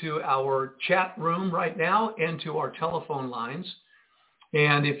going to our chat room right now and to our telephone lines.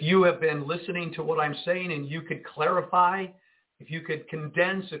 And if you have been listening to what I'm saying and you could clarify, if you could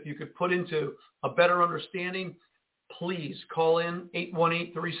condense, if you could put into a better understanding, please call in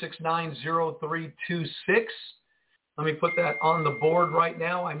 818-369-0326. Let me put that on the board right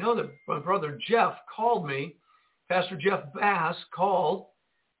now. I know that my brother Jeff called me. Pastor Jeff Bass called,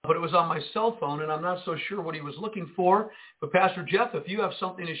 but it was on my cell phone, and I'm not so sure what he was looking for. But Pastor Jeff, if you have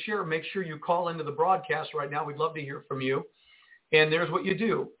something to share, make sure you call into the broadcast right now. We'd love to hear from you. And there's what you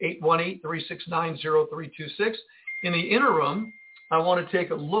do, 818-369-0326. In the interim, I want to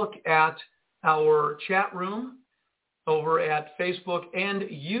take a look at our chat room over at Facebook and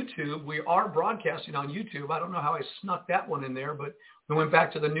YouTube. We are broadcasting on YouTube. I don't know how I snuck that one in there, but we went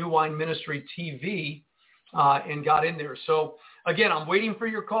back to the New Wine Ministry TV and got in there. So again, I'm waiting for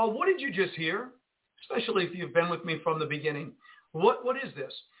your call. What did you just hear? Especially if you've been with me from the beginning. What is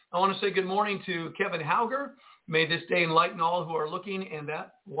this? I want to say good morning to Kevin Hauger. May this day enlighten all who are looking and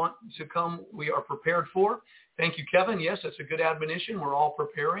that want to come. We are prepared for. Thank you, Kevin. Yes, that's a good admonition. We're all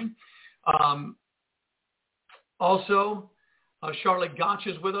preparing. Also, Charlotte Gotch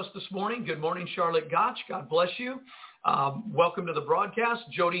is with us this morning. Good morning, Charlotte Gotch. God bless you. Welcome to the broadcast.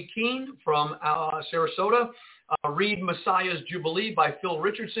 Jody Keene from Sarasota. Read Messiah's Jubilee by Phil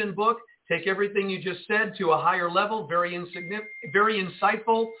Richardson book. Take everything you just said to a higher level. Very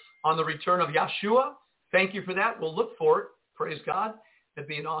insightful on the return of Yeshua. Thank you for that. We'll look for it. Praise God. That'd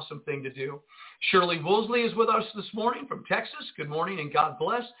be an awesome thing to do. Shirley Woolsey is with us this morning from Texas. Good morning and God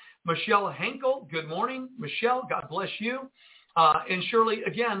bless. Michelle Henkel, good morning. Michelle, God bless you. And Shirley,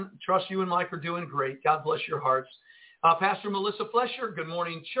 again, trust you and Mike are doing great. God bless your hearts. Pastor Melissa Flesher, good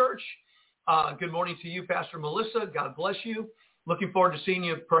morning, church. Good morning to you, Pastor Melissa. God bless you. Looking forward to seeing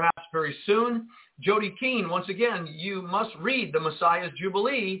you perhaps very soon. Jody Keene, once again, you must read The Messiah's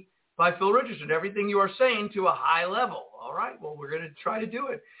Jubilee by Phil Richardson. Everything you are saying to a high level. All right, well, we're going to try to do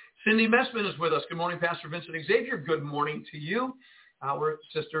it. Cindy Messman is with us. Good morning, Pastor Vincent Xavier. Good morning to you, our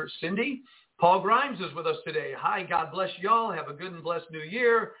sister Cindy. Paul Grimes is with us today. Hi, God bless y'all. Have a good and blessed new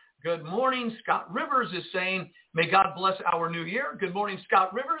year. Good morning. Scott Rivers is saying, may God bless our new year. Good morning,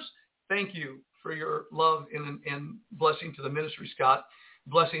 Scott Rivers. Thank you for your love and blessing to the ministry, Scott.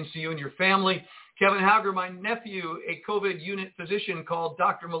 Blessings to you and your family. Kevin Hauger, my nephew, a COVID unit physician, called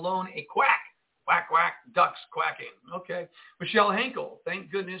Dr. Malone a quack. Quack, quack, ducks quacking. Okay. Michelle Henkel,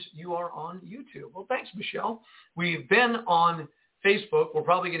 thank goodness you are on YouTube. Well, thanks, Michelle. We've been on Facebook. We're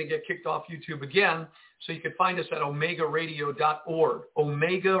probably going to get kicked off YouTube again, so you can find us at omegaradio.org.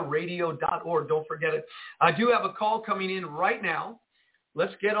 omegaradio.org. Don't forget it. I do have a call coming in right now.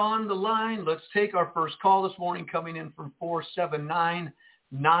 Let's get on the line. Let's take our first call this morning, coming in from 479-936.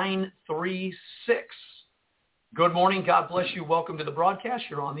 Good morning. God bless you. Welcome to the broadcast.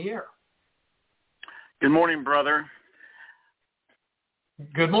 You're on the air. Good morning, brother.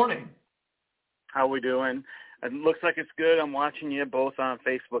 Good morning. How we doing? It looks like it's good. I'm watching you both on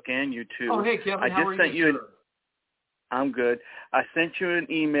Facebook and YouTube. Oh, hey, Kevin. How are you, sir? I'm good. I sent you an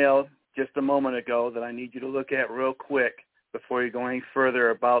email just a moment ago that I need you to look at real quick before you go any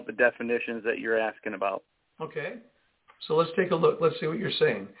further about the definitions that you're asking about. Okay. So let's take a look. Let's see what you're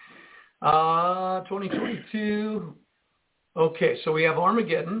saying. 2022. Okay, so we have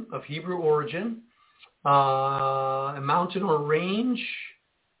Armageddon of Hebrew origin, a mountain or range,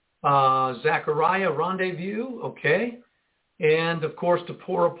 Zechariah, rendezvous, okay, and of course to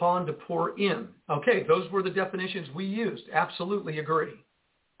pour upon, to pour in. Okay, those were the definitions we used. Absolutely agree.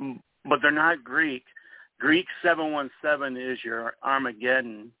 But they're not Greek. Greek 717 is your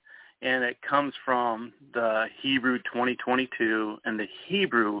Armageddon, and it comes from the Hebrew 2022 and the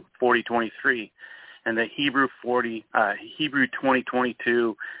Hebrew 4023. And the Hebrew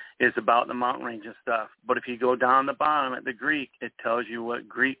 2022 is about the mountain range and stuff. But if you go down the bottom at the Greek, it tells you what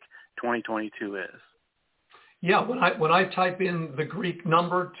Greek 2022 is. Yeah, when I type in the Greek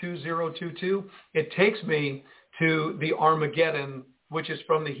number 2022, it takes me to the Armageddon, which is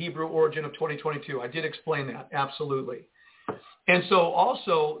from the Hebrew origin of 2022. I did explain that, absolutely. And so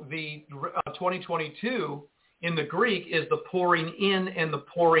also the 2022 in the Greek is the pouring in and the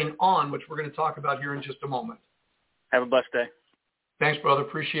pouring on, which we're going to talk about here in just a moment. Have a blessed day. Thanks, brother.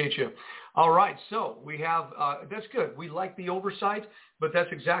 Appreciate you. All right. So we have, that's good. We like the oversight, but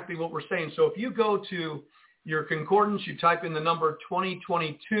that's exactly what we're saying. So if you go to your concordance, you type in the number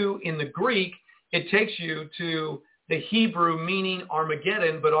 2022 in the Greek, it takes you to the Hebrew meaning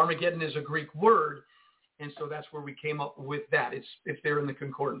Armageddon, but Armageddon is a Greek word. And so that's where we came up with that. It's there in the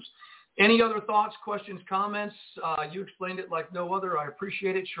concordance. Any other thoughts, questions, comments? You explained it like no other. I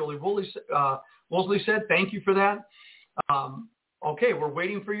appreciate it. Shirley Woolsey said, thank you for that. Okay, we're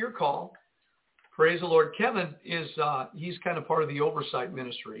waiting for your call. Praise the Lord. Kevin is, he's kind of part of the oversight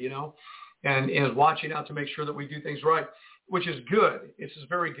ministry, and is watching out to make sure that we do things right, which is good. This is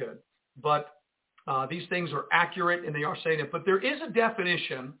very good. But these things are accurate, and they are saying it. But there is a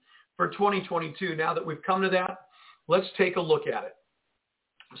definition for 2022. Now that we've come to that, let's take a look at it.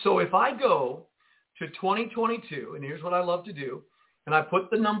 So if I go to 2022, and here's what I love to do, and I put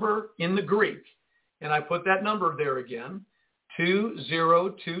the number in the Greek, and I put that number there again,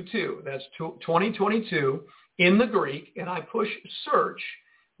 2022. That's 2022 in the Greek, and I push search.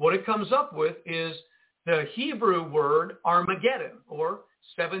 What it comes up with is the Hebrew word Armageddon, or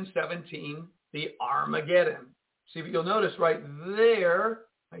 717, the Armageddon. See, you'll notice right there,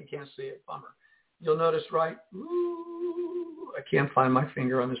 you can't see it, bummer. You'll notice right, I can't find my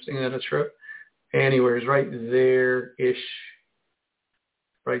finger on this thing at a trip. Anyways, right there-ish,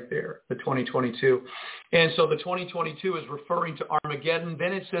 right there, the 2022. And so the 2022 is referring to Armageddon.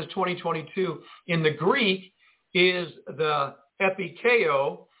 Then it says 2022 in the Greek is the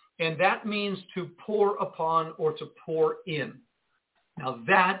epikeo, and that means to pour upon or to pour in. Now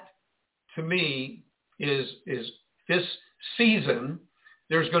that, to me, is this season,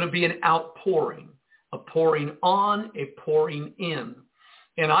 there's going to be an outpouring, a pouring on, a pouring in.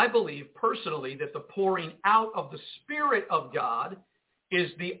 And I believe personally that the pouring out of the Spirit of God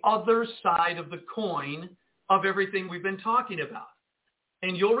is the other side of the coin of everything we've been talking about.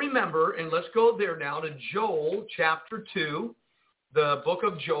 And you'll remember, and let's go there now to Joel chapter 2. the book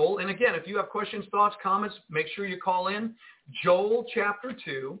of Joel. And again, if you have questions, thoughts, comments, make sure you call in. Joel chapter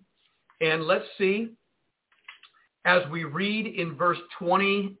 2. And let's see, as we read in verse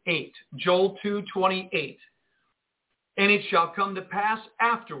 28, Joel 2:28. And it shall come to pass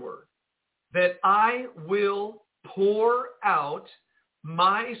afterward that I will pour out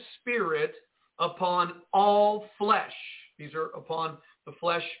my Spirit upon all flesh. These are upon the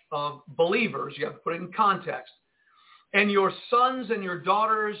flesh of believers. You have to put it in context. And your sons and your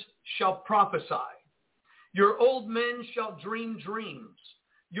daughters shall prophesy. Your old men shall dream dreams.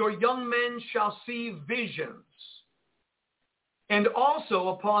 Your young men shall see visions. And also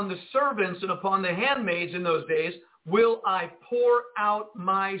upon the servants and upon the handmaids in those days will I pour out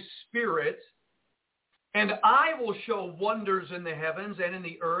my Spirit, and I will show wonders in the heavens and in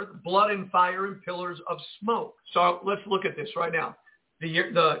the earth, blood and fire and pillars of smoke. So let's look at this right now.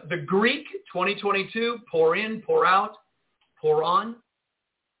 The Greek 2022, pour in, pour out, pour on.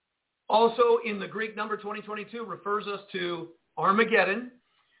 Also in the Greek number 2022 refers us to Armageddon.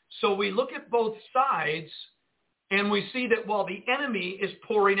 So we look at both sides and we see that while the enemy is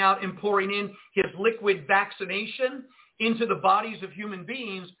pouring out and pouring in his liquid vaccination into the bodies of human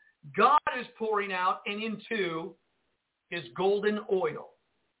beings, God is pouring out and into his golden oil,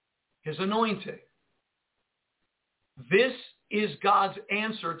 his anointing. This is God's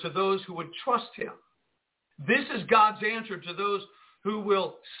answer to those who would trust him. This is God's answer to those who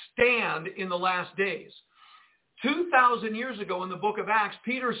will stand in the last days. 2,000 years ago in the book of Acts,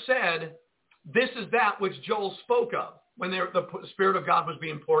 Peter said, this is that which Joel spoke of when the Spirit of God was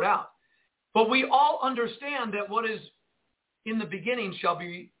being poured out. But we all understand that what is in the beginning shall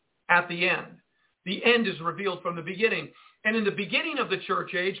be at the end. The end is revealed from the beginning. And in the beginning of the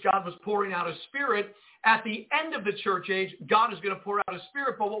church age, God was pouring out his Spirit. At the end of the church age, God is going to pour out his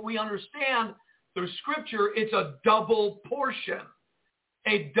Spirit. But what we understand through Scripture, it's a double portion.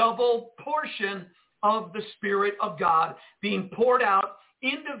 A double portion of the Spirit of God being poured out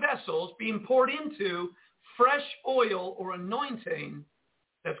into vessels, being poured into fresh oil or anointing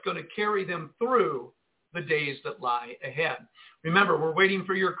that's going to carry them through the days that lie ahead. Remember, we're waiting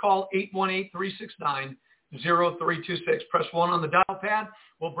for your call, 818-369-0326. Press 1 on the dial pad.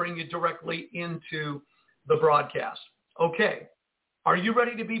 We'll bring you directly into the broadcast. Okay, are you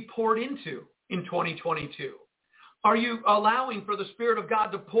ready to be poured into in 2022? Are you allowing for the Spirit of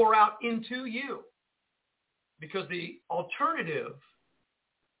God to pour out into you? Because the alternative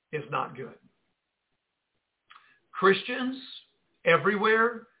is not good. Christians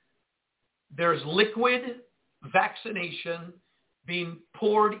everywhere, there's liquid vaccination being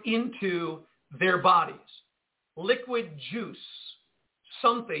poured into their bodies. Liquid juice,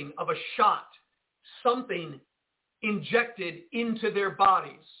 something of a shot, something injected into their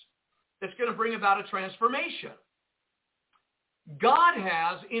bodies that's going to bring about a transformation. God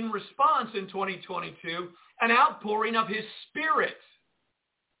has, in response in 2022, an outpouring of his Spirit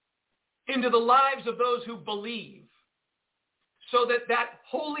into the lives of those who believe, so that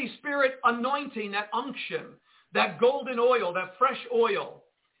Holy Spirit anointing, that unction, that golden oil, that fresh oil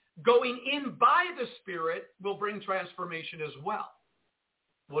going in by the Spirit will bring transformation as well.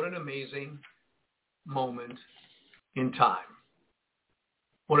 What an amazing moment in time.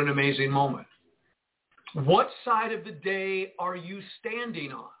 What an amazing moment. What side of the day are you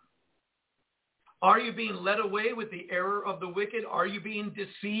standing on? Are you being led away with the error of the wicked? Are you being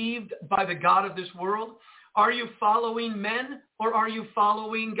deceived by the God of this world? Are you following men or are you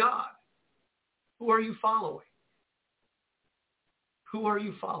following God? Who are you following? Who are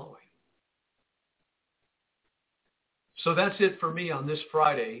you following? So that's it for me on this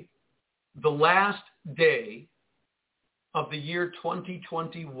Friday, the last day of the year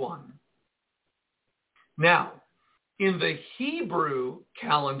 2021. Now, in the Hebrew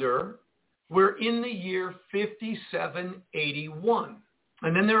calendar, we're in the year 5781.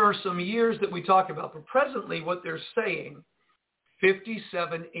 And then there are some years that we talk about, but presently what they're saying,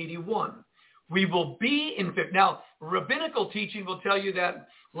 5781. We will be in, now rabbinical teaching will tell you that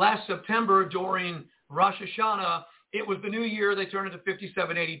last September during Rosh Hashanah, it was the new year, they turned it to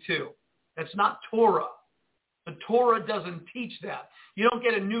 5782. That's not Torah. The Torah doesn't teach that. You don't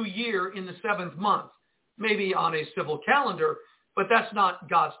get a new year in the 7th month, maybe on a civil calendar, but that's not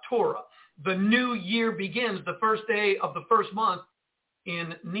God's Torah. The new year begins the first day of the first month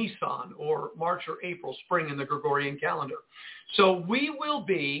in Nisan, or March or April, spring in the Gregorian calendar. So we will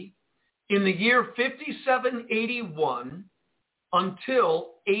be in the year 5781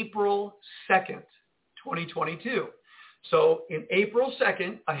 until April 2nd, 2022. So in April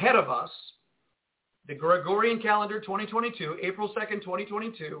 2nd, ahead of us, the Gregorian calendar 2022, April 2nd,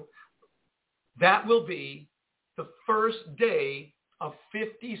 2022, that will be the first day of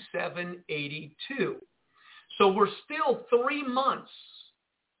 5782. So we're still 3 months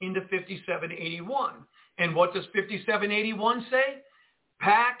into 5781. And what does 5781 say?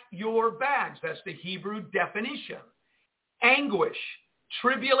 Pack your bags. That's the Hebrew definition. Anguish,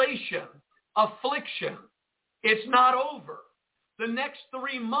 tribulation, affliction. It's not over. The next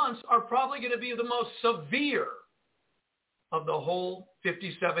 3 months are probably going to be the most severe of the whole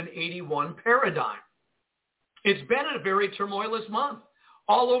 5781 paradigm. It's been a very tumultuous month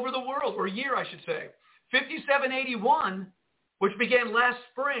all over the world, or year, I should say. 5781, which began last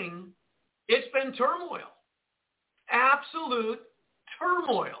spring, it's been turmoil. Absolute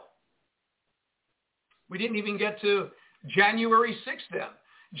turmoil. We didn't even get to January 6th then.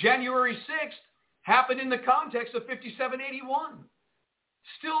 January 6th happened in the context of 5781.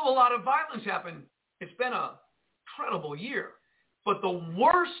 Still a lot of violence happened. It's been an incredible year. But the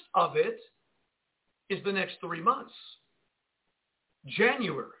worst of it is the next 3 months.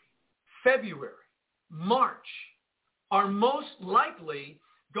 January, February, March are most likely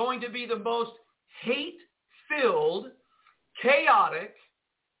going to be the most hate-filled, chaotic,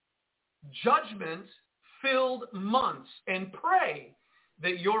 judgment-filled months. And pray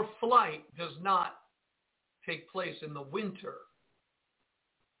that your flight does not take place in the winter.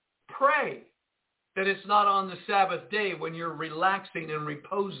 Pray that it's not on the Sabbath day when you're relaxing and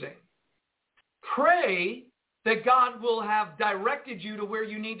reposing. Pray that God will have directed you to where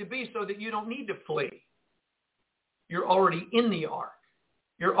you need to be so that you don't need to flee. You're already in the ark.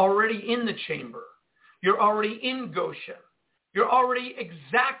 You're already in the chamber. You're already in Goshen. You're already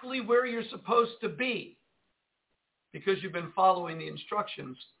exactly where you're supposed to be because you've been following the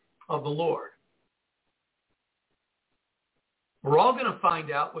instructions of the Lord. We're all going to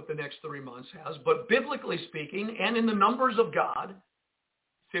find out what the next 3 months has, but biblically speaking, and in the numbers of God,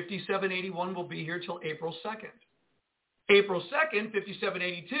 5781 will be here till April 2nd. April 2nd,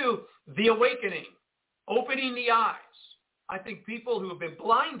 5782, the awakening, opening the eyes. I think people who have been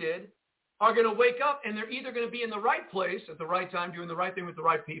blinded are going to wake up, and they're either going to be in the right place at the right time, doing the right thing with the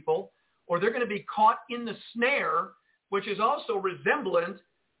right people, or they're going to be caught in the snare, which is also resemblant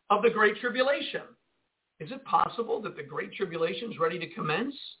of the Great Tribulation. Is it possible that the Great Tribulation is ready to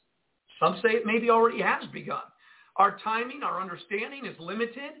commence? Some say it maybe already has begun. Our timing, our understanding is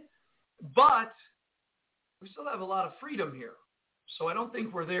limited, but we still have a lot of freedom here. So I don't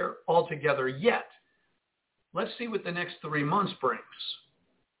think we're there altogether yet. Let's see what the next 3 months brings.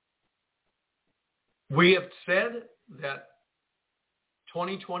 We have said that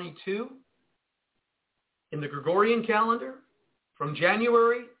 2022, in the Gregorian calendar, from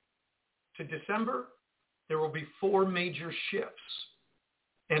January to December, there will be 4 major shifts.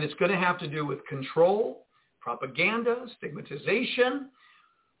 And it's going to have to do with control, propaganda, stigmatization,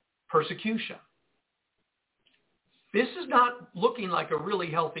 persecution. This is not looking like a really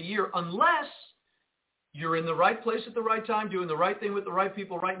healthy year unless you're in the right place at the right time, doing the right thing with the right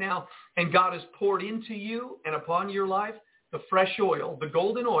people right now, and God has poured into you and upon your life the fresh oil, the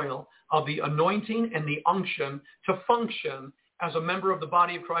golden oil of the anointing and the unction to function as a member of the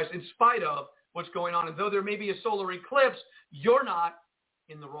body of Christ in spite of what's going on. And though there may be a solar eclipse, you're not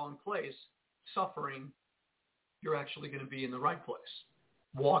in the wrong place suffering. You're actually going to be in the right place,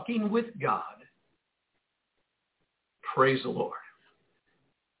 walking with God. Praise the Lord.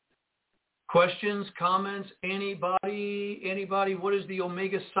 Questions, comments, anybody? What is the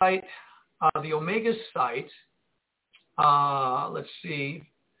Omega site? The Omega site, let's see.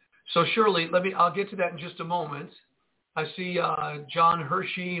 So Shirley, I'll get to that in just a moment. I see John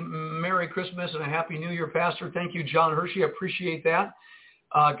Hershey, Merry Christmas and a Happy New Year, Pastor. Thank you, John Hershey. I appreciate that.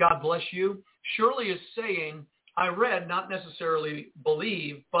 God bless you. Shirley is saying, I read, not necessarily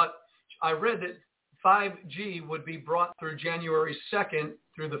believe, but I read that 5G would be brought through January 2nd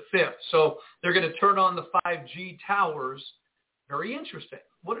through the 5th. So they're going to turn on the 5G towers. Very interesting.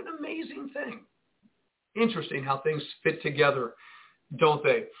 What an amazing thing. Interesting how things fit together, don't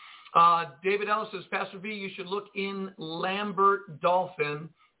they? David Ellis says, Pastor V, you should look in Lambert Dolphin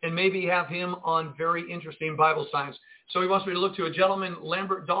and maybe have him on Very Interesting Bible Science. So he wants me to look to a gentleman,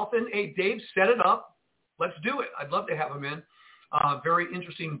 Lambert Dolphin. Hey, Dave, set it up. Let's do it. I'd love to have him in. Very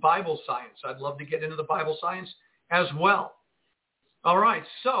Interesting Bible Science. I'd love to get into the Bible science as well. All right,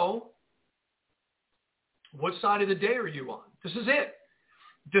 so what side of the day are you on? This is it.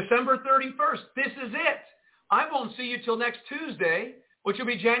 December 31st, this is it. I won't see you till next Tuesday, which will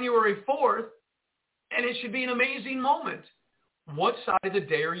be January 4th, and it should be an amazing moment. What side of the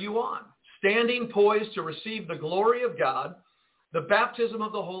day are you on? Standing poised to receive the glory of God, the baptism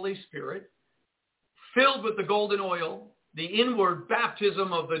of the Holy Spirit, filled with the golden oil, the inward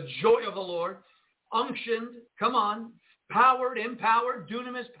baptism of the joy of the Lord, unctioned, come on, powered, empowered,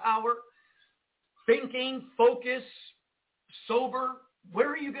 dunamis power, thinking, focus, sober.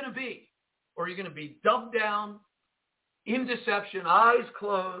 Where are you going to be? Or are you going to be dumbed down, in deception, eyes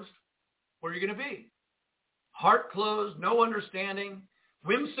closed? Where are you going to be? Heart closed, no understanding,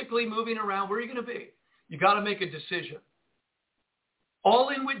 whimsically moving around. Where are you going to be? You got to make a decision. All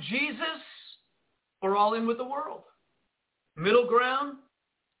in with Jesus or all in with the world? Middle ground,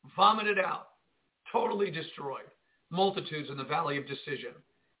 vomit it out. Totally destroyed. Multitudes in the valley of decision.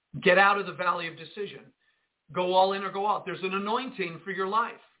 Get out of the valley of decision. Go all in or go out. There's an anointing for your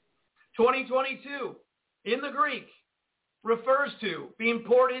life. 2022, in the Greek, refers to being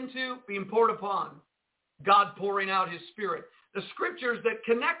poured into, being poured upon. God pouring out his Spirit. The scriptures that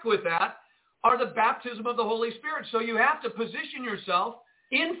connect with that are the baptism of the Holy Spirit. So you have to position yourself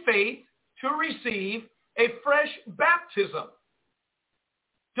in faith to receive a fresh baptism.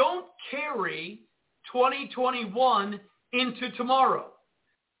 Don't carry 2021 into tomorrow.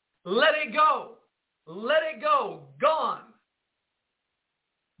 Let it go. Let it go. Gone.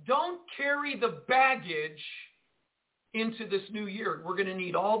 Don't carry the baggage into this new year. We're going to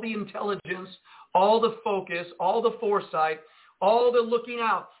need all the intelligence, all the focus, all the foresight, all the looking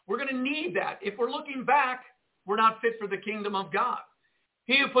out. We're going to need that. If we're looking back, we're not fit for the kingdom of God.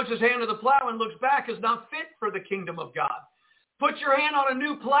 He who puts his hand to the plow and looks back is not fit for the kingdom of God. Put your hand on a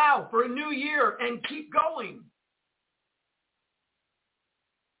new plow for a new year and keep going.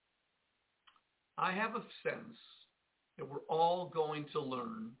 I have a sense that we're all going to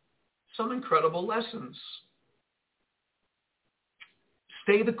learn some incredible lessons.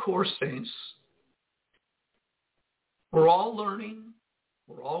 Stay the course, saints. We're all learning.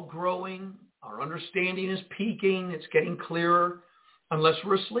 We're all growing. Our understanding is peaking. It's getting clearer, unless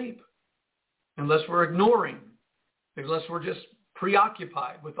we're asleep, unless we're ignoring, unless we're just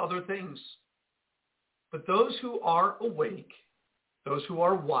preoccupied with other things. But those who are awake, those who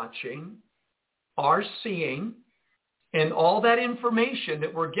are watching, are seeing, and all that information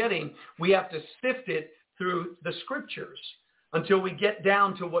that we're getting, we have to sift it through the scriptures until we get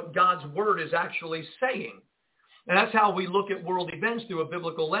down to what God's word is actually saying. And that's how we look at world events through a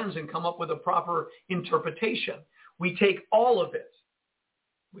biblical lens and come up with a proper interpretation. We take all of it.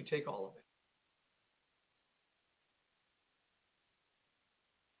 We take all of it.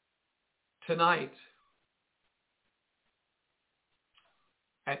 Tonight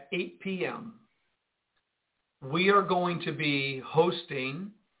at 8 p.m., we are going to be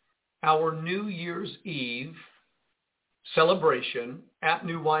hosting our New Year's Eve celebration at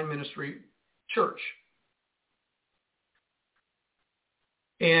New Wine Ministry Church.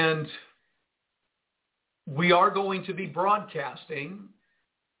 And we are going to be broadcasting,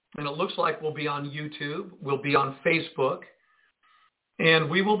 and it looks like we'll be on YouTube, we'll be on Facebook, and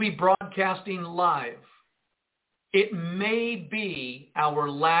we will be broadcasting live. It may be our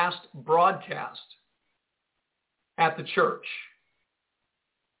last broadcast at the church.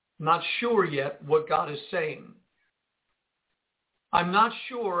 Not sure yet what God is saying. I'm not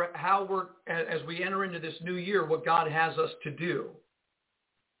sure how as we enter into this new year, what God has us to do.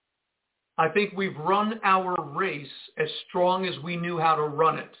 I think we've run our race as strong as we knew how to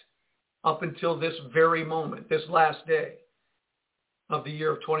run it up until this very moment, this last day of the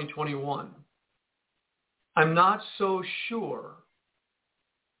year of 2021. I'm not so sure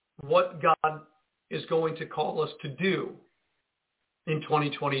what God is going to call us to do in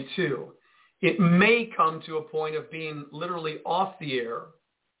 2022. It may come to a point of being literally off the air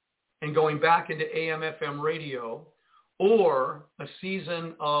and going back into AM/FM radio, or a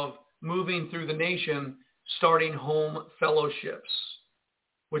season of moving through the nation, starting home fellowships,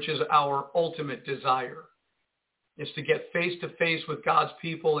 which is our ultimate desire, is to get face-to-face with God's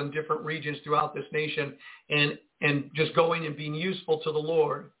people in different regions throughout this nation and just going and being useful to the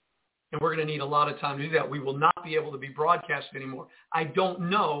Lord. And we're going to need a lot of time to do that. We will not be able to be broadcasted anymore. I don't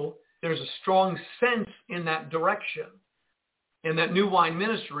know. There's a strong sense in that direction. And that New Wine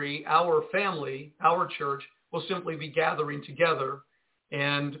Ministry, our family, our church, will simply be gathering together.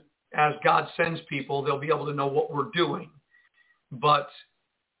 And as God sends people, they'll be able to know what we're doing. But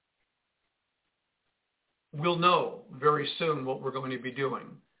we'll know very soon what we're going to be doing.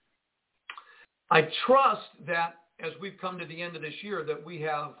 I trust that as we've come to the end of this year, that we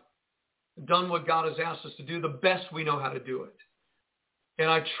have done what God has asked us to do the best we know how to do it. And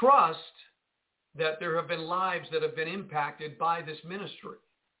I trust that there have been lives that have been impacted by this ministry.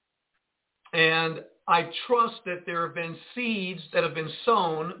 And I trust that there have been seeds that have been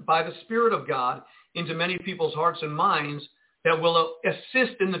sown by the Spirit of God into many people's hearts and minds that will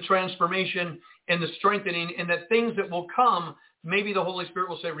assist in the transformation and the strengthening, and that things that will come, maybe the Holy Spirit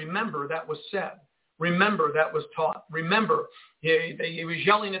will say, remember, that was said. Remember, that was taught. Remember, he was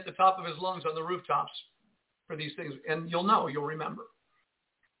yelling at the top of his lungs on the rooftops for these things. And you'll remember.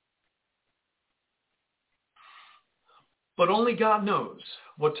 But only God knows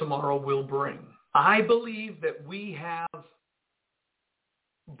what tomorrow will bring. I believe that we have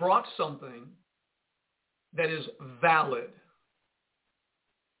brought something that is valid.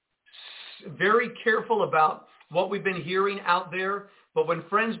 Very careful about what we've been hearing out there. But when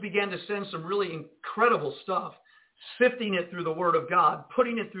friends began to send some really incredible stuff, sifting it through the Word of God,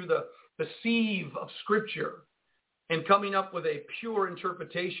 putting it through the sieve of Scripture, and coming up with a pure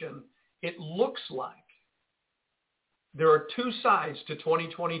interpretation, it looks like there are two sides to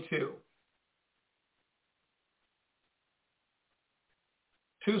 2022.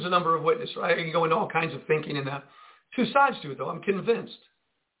 Two's the number of witnesses, right? I can go into all kinds of thinking in that. Two sides to it, though. I'm convinced.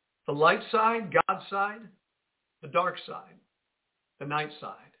 The light side, God's side, the dark side, the night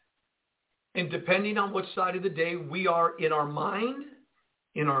side. And depending on what side of the day we are in our mind,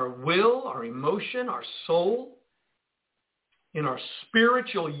 in our will, our emotion, our soul, in our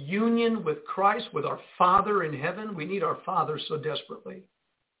spiritual union with Christ, with our Father in heaven, we need our Father so desperately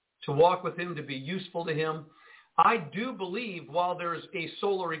to walk with him, to be useful to him. I do believe while there's a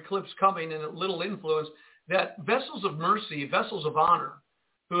solar eclipse coming and a little influence, that vessels of mercy, vessels of honor,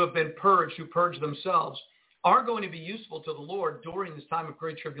 who have been purged, who purge themselves, are going to be useful to the Lord during this time of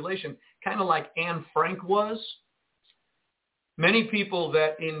great tribulation, kind of like Anne Frank was. Many people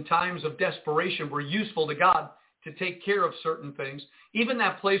that in times of desperation were useful to God to take care of certain things. Even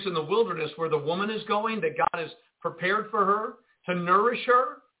that place in the wilderness where the woman is going, that God has prepared for her to nourish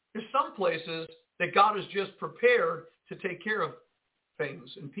her. There's some places that God is just prepared to take care of things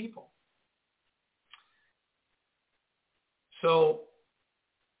and people. So,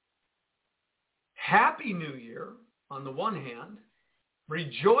 Happy New Year, on the one hand.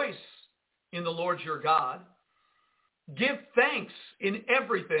 Rejoice in the Lord your God. Give thanks in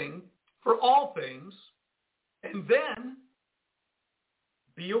everything for all things. And then,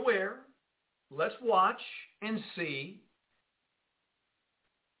 be aware, let's watch and see.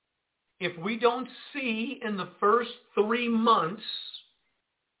 If we don't see in the first 3 months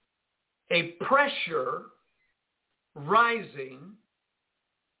a pressure rising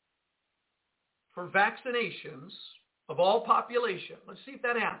for vaccinations of all population, let's see if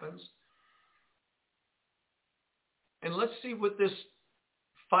that happens. And let's see what this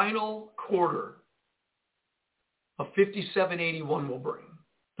final quarter of 5781 will bring.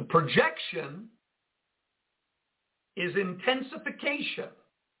 The projection is intensification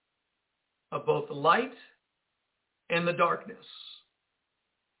of both the light and the darkness.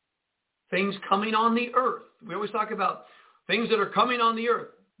 Things coming on the earth. We always talk about things that are coming on the earth.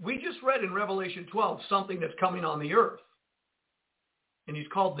 We just read in Revelation 12 something that's coming on the earth. And he's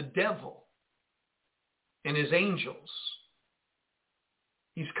called the devil and his angels.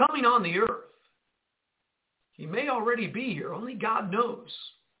 He's coming on the earth. He may already be here. Only God knows.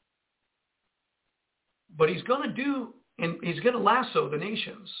 But he's going to do, and he's going to lasso the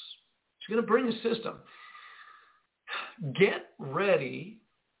nations. He's going to bring a system. Get ready.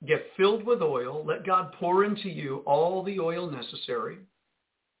 Get filled with oil. Let God pour into you all the oil necessary.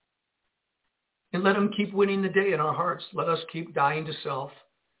 And let him keep winning the day in our hearts. Let us keep dying to self.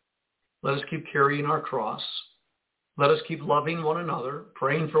 Let us keep carrying our cross. Let us keep loving one another,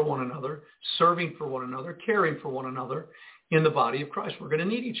 praying for one another, serving for one another, caring for one another in the body of Christ. We're going to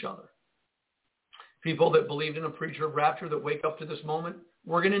need each other. People that believed in a preacher of rapture that wake up to this moment,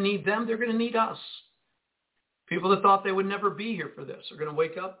 we're going to need them. They're going to need us. People that thought they would never be here for this are going to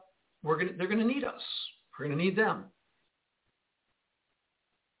wake up. They're going to need us. We're going to need them.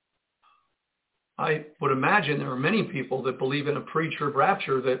 I would imagine there are many people that believe in a preacher of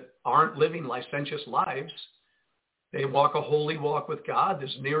rapture that aren't living licentious lives. They walk a holy walk with God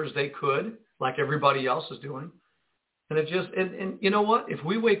as near as they could, like everybody else is doing. And it just, and you know what? If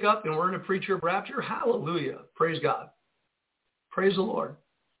we wake up and we're in a preacher of rapture, hallelujah. Praise God. Praise the Lord.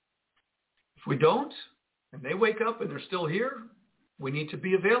 If we don't, and they wake up and they're still here, we need to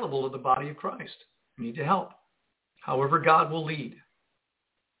be available to the body of Christ. We need to help, however God will lead.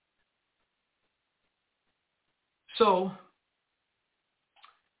 So,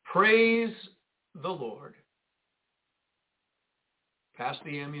 praise the Lord. Pass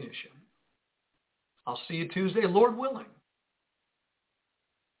the ammunition. I'll see you Tuesday, Lord willing.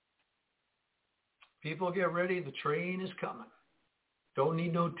 People get ready. The train is coming. Don't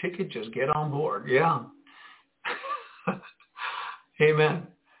need no ticket. Just get on board. Yeah. Amen.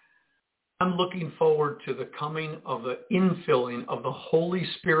 I'm looking forward to the coming of the infilling of the Holy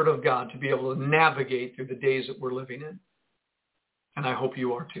Spirit of God to be able to navigate through the days that we're living in. And I hope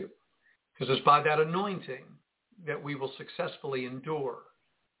you are too. because it's by that anointing that we will successfully endure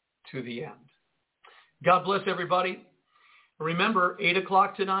to the end. God bless everybody. Remember, 8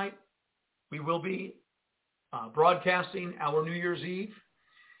 o'clock tonight, we will be broadcasting our New Year's Eve.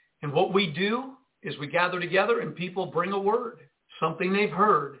 And what we do is we gather together and people bring a word, something they've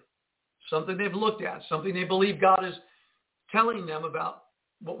heard, something they've looked at, something they believe God is telling them about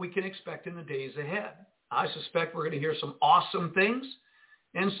what we can expect in the days ahead. I suspect we're going to hear some awesome things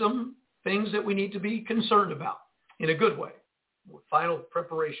and some things that we need to be concerned about in a good way, with final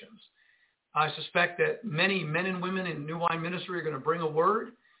preparations. I suspect that many men and women in New Wine Ministry are going to bring a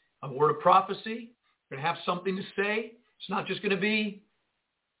word of prophecy. They're going to have something to say. It's not just going to be,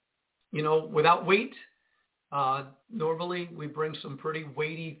 without weight. Normally, we bring some pretty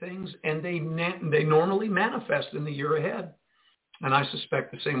weighty things, and they normally manifest in the year ahead. And I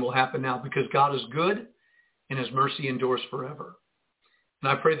suspect the same will happen now because God is good and his mercy endures forever.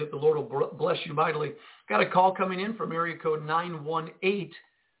 And I pray that the Lord will bless you mightily. Got a call coming in from area code 918-571.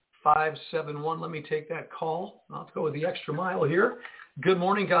 Let me take that call. I'll go with the extra mile here. Good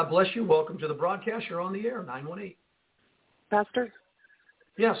morning. God bless you. Welcome to the broadcast. You're on the air, 918. Pastor?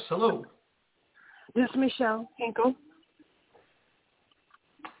 Yes, hello. This is Michelle Hinkle.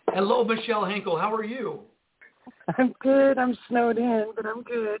 Hello, Michelle Hinkle. How are you? I'm good. I'm snowed in, but I'm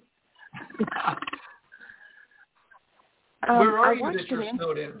good. Where are you that you're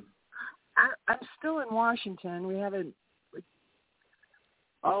snowed in? I'm still in Washington. We haven't.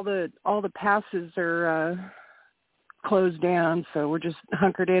 All the passes are closed down, so we're just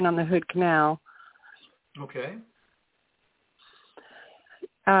hunkered in on the Hood Canal. Okay.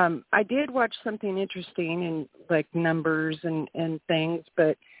 I did watch something interesting in like numbers and things,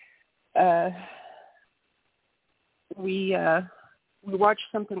 but we watched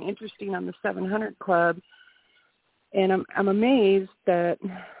something interesting on the 700 Club, and I'm amazed that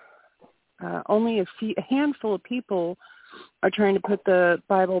only a handful of people are trying to put the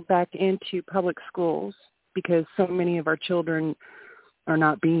Bible back into public schools because so many of our children are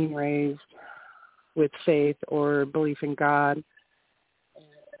not being raised with faith or belief in God.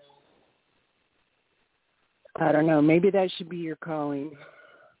 I don't know. Maybe that should be your calling.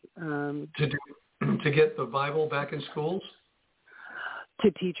 To get the Bible back in schools? To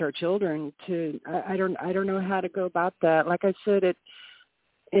teach our children. I don't know how to go about that. Like I said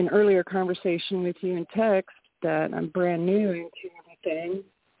in earlier conversation with you in text, that I'm brand new into everything,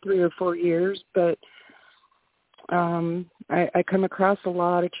 3 or 4 years, but I come across a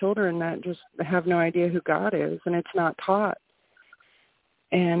lot of children that just have no idea who God is, and it's not taught.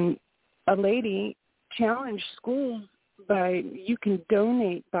 And a lady challenged schools by, you can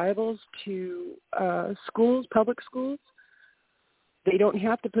donate Bibles to schools, public schools. They don't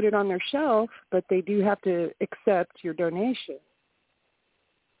have to put it on their shelf, but they do have to accept your donation.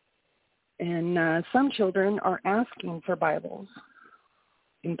 And some children are asking for Bibles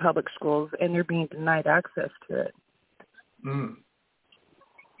in public schools, and they're being denied access to it. Mm.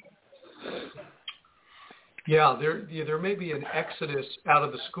 Yeah, there may be an exodus out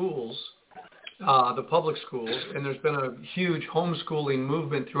of the schools, the public schools, and there's been a huge homeschooling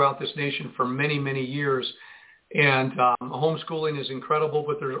movement throughout this nation for many, many years. And homeschooling is incredible,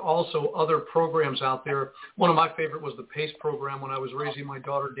 but there's also other programs out there. One of my favorite was the PACE program when I was raising my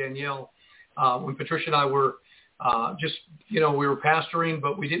daughter, Danielle. When Patricia and I were we were pastoring,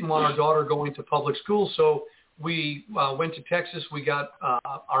 but we didn't want our daughter going to public school. So we went to Texas. We got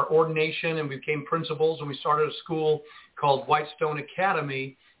our ordination and we became principals, and we started a school called Whitestone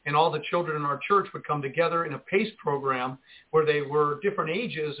Academy. And all the children in our church would come together in a PACE program where they were different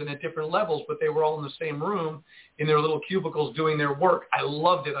ages and at different levels, but they were all in the same room in their little cubicles doing their work. I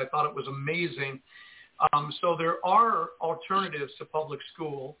loved it. I thought it was amazing. So there are alternatives to public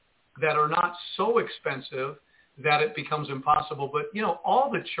school that are not so expensive that it becomes impossible. But, all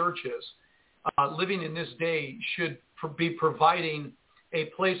the churches living in this day should be providing a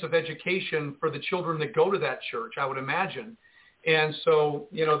place of education for the children that go to that church, I would imagine. And so,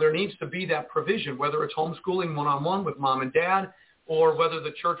 there needs to be that provision, whether it's homeschooling one-on-one with mom and dad, or whether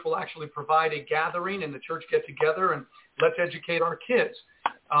the church will actually provide a gathering and the church get together and let's educate our kids.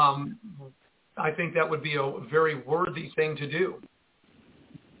 I think that would be a very worthy thing to do.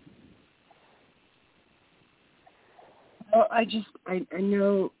 Well, I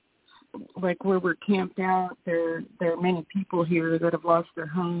know, like where we're camped out, there are many people here that have lost their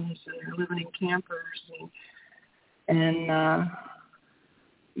homes and they're living in campers, and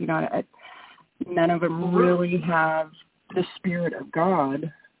none of them really have the Spirit of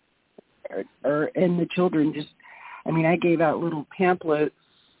God, and the children just, I gave out little pamphlets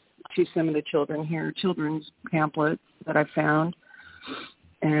to some of the children here, children's pamphlets that I found,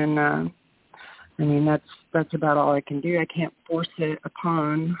 and I mean, that's about all I can do. I can't force it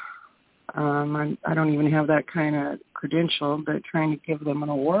upon. I don't even have that kind of credential, but trying to give them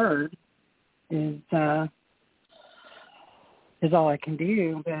a word is all I can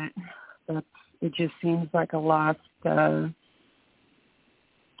do. But it just seems like a lost. We're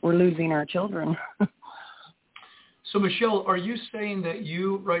losing our children. So, Michelle, are you saying that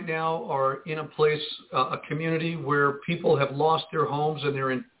you right now are in a place, a community where people have lost their homes and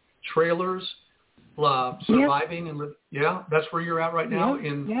they're in trailers, surviving? Yes. Yeah, that's where you're at right now?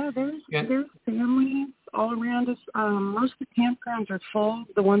 There's families all around us. Most of the campgrounds are full,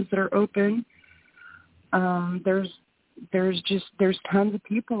 the ones that are open. There's tons of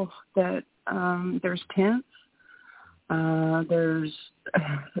people that there's tents.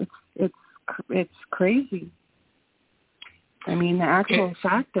 It's crazy. I mean, the actual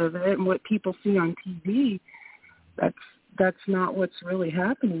fact of it and what people see on TV, that's not what's really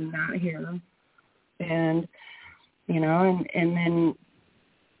happening out here. And, and then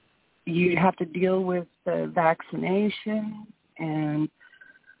you have to deal with the vaccination and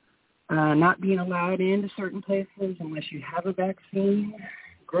not being allowed into certain places unless you have a vaccine.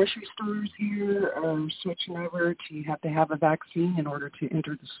 Grocery stores here are switching over to you have to have a vaccine in order to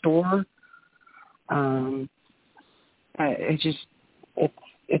enter the store.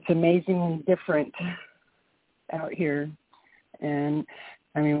 It's amazingly different out here. And,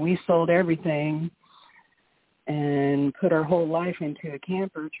 I mean, we sold everything and put our whole life into a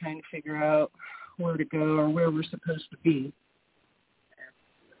camper trying to figure out where to go or where we're supposed to be.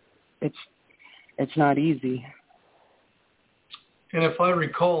 It's not easy. And if I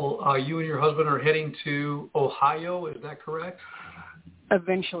recall, you and your husband are heading to Ohio, is that correct?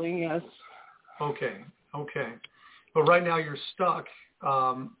 Eventually, yes. Okay. But right now you're stuck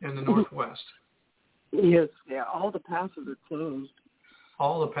in the Northwest. Yes, yeah, all the passes are closed.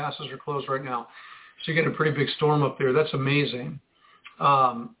 All the passes are closed right now. So you're getting a pretty big storm up there. That's amazing.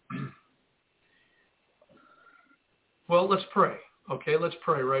 Well, let's pray. Okay, let's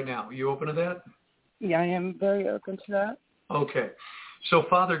pray right now. You open to that? Yeah, I am very open to that. Okay. So,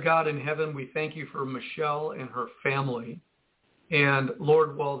 Father God in heaven, we thank you for Michelle and her family. And,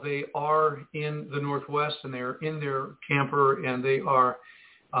 Lord, while they are in the Northwest and they're in their camper and they are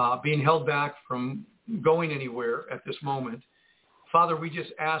being held back from going anywhere at this moment, Father, we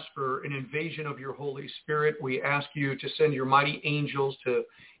just ask for an invasion of your Holy Spirit. We ask you to send your mighty angels to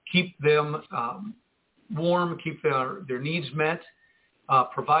keep them warm, keep their needs met,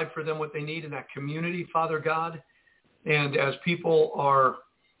 provide for them what they need in that community, Father God. And as people are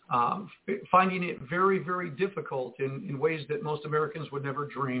finding it very, very difficult in ways that most Americans would never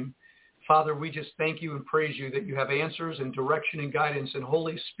dream, Father, we just thank you and praise you that you have answers and direction and guidance. And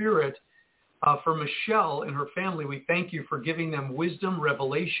Holy Spirit, for Michelle and her family, we thank you for giving them wisdom,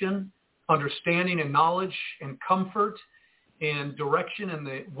 revelation, understanding and knowledge and comfort and direction in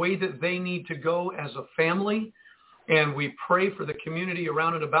the way that they need to go as a family. And we pray for the community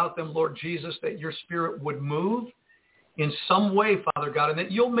around and about them, Lord Jesus, that your Spirit would move in some way, Father God, and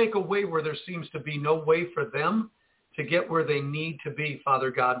that you'll make a way where there seems to be no way for them to get where they need to be, Father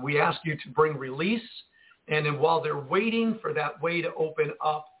God. We ask you to bring release, and then while they're waiting for that way to open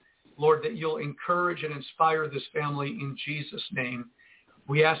up, Lord, that you'll encourage and inspire this family in Jesus' name.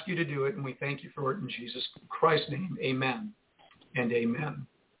 We ask you to do it, and we thank you for it in Jesus Christ's name. Amen and amen.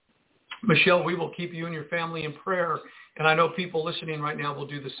 Michelle, we will keep you and your family in prayer, and I know people listening right now will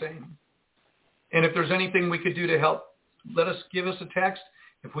do the same. And if there's anything we could do to help, give us a text.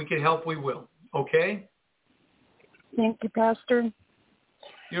 If we can help, we will. Okay? Thank you, Pastor.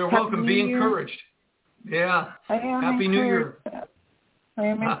 You're welcome. Be encouraged. Yeah. I am Happy New Year. I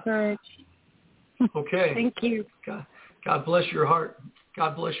am encouraged. Okay. Thank you. God bless your heart.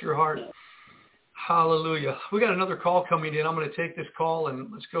 God bless your heart. Hallelujah. We got another call coming in. I'm going to take this call,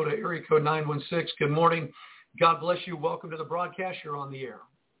 and let's go to area code 916. Good morning. God bless you. Welcome to the broadcast. You're on the air.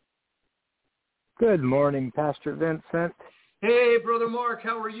 Good morning, Pastor Vincent. Hey, Brother Mark.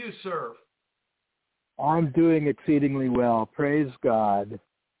 How are you, sir? I'm doing exceedingly well. Praise God.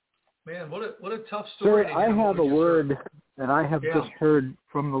 Man, what a tough story. Sir, I have a word that I have just heard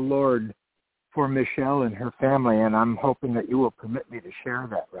from the Lord for Michelle and her family, and I'm hoping that you will permit me to share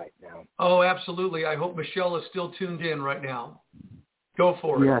that right now. Oh, absolutely. I hope Michelle is still tuned in right now. Go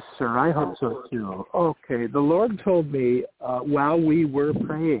for it. Yes, sir. I hope so, too. Okay. The Lord told me while we were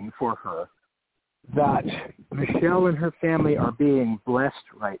praying for her that Michelle and her family are being blessed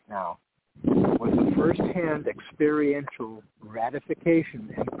right now with a first-hand experiential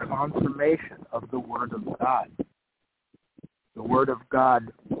ratification and confirmation of the Word of God. The Word of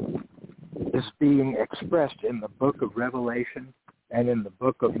God is being expressed in the book of Revelation and in the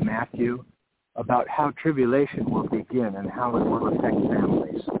book of Matthew about how tribulation will begin and how it will affect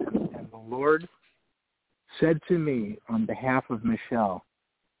families. And the Lord said to me on behalf of Michelle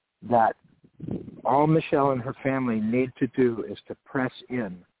that all Michelle and her family need to do is to press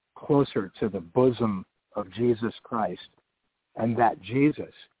in closer to the bosom of Jesus Christ, and that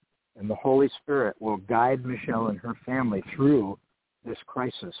Jesus and the Holy Spirit will guide Michelle and her family through this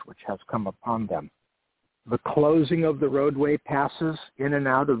crisis which has come upon them. The closing of the roadway passes in and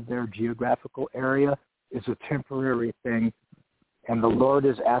out of their geographical area is a temporary thing, and the Lord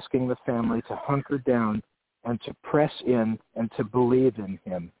is asking the family to hunker down and to press in and to believe in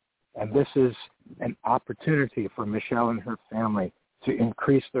him. And this is an opportunity for Michelle and her family to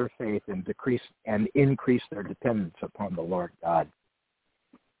increase their faith and increase their dependence upon the Lord God.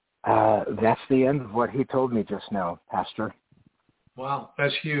 That's the end of what he told me just now, Pastor. Wow,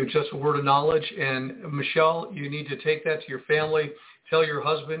 that's huge. That's a word of knowledge. And Michelle, you need to take that to your family. Tell your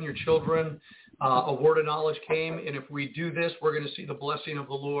husband, your children, a word of knowledge came. And if we do this, we're going to see the blessing of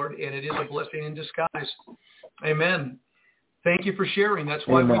the Lord. And it is a blessing in disguise. Amen. Thank you for sharing. That's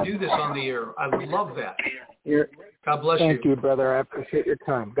why we do this on the air. I love that. God bless you. Thank you, brother. I appreciate your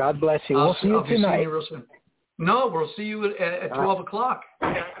time. God bless you. We'll see you tonight. Seeing you real soon. No, we'll see you at 12 o'clock.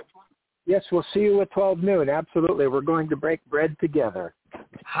 Yes, we'll see you at 12 noon. Absolutely. We're going to break bread together.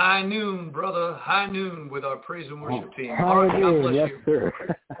 High noon, brother. High noon with our praise and worship team. High All right, noon. God bless yes, you.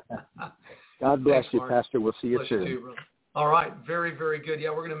 Sir. God bless Thanks, you, Mark. Pastor. We'll see you Bless soon. You too, brother. All right. Very, very good. Yeah,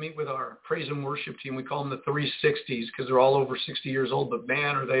 we're going to meet with our praise and worship team. We call them the 360s because they're all over 60 years old, but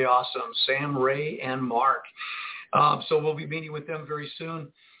man, are they awesome. Sam, Ray, and Mark. So we'll be meeting with them very soon.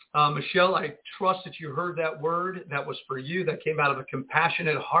 Michelle, I trust that you heard that word. That was for you. That came out of a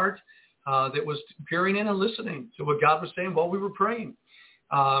compassionate heart that was peering in and listening to what God was saying while we were praying.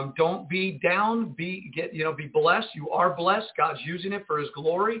 Don't be down. Be blessed. You are blessed. God's using it for his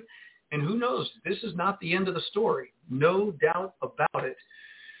glory. And who knows? This is not the end of the story. No doubt about it.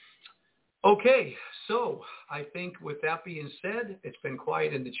 Okay, so I think with that being said, it's been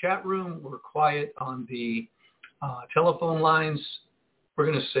quiet in the chat room. We're quiet on the telephone lines. We're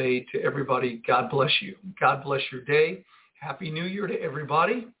going to say to everybody, God bless you. God bless your day. Happy New Year to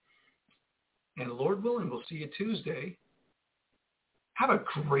everybody. And Lord willing, we'll see you Tuesday. Have a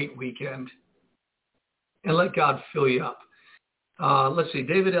great weekend. And let God fill you up. Let's see,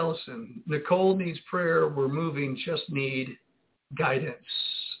 David Ellison. Nicole needs prayer. We're moving, just need guidance.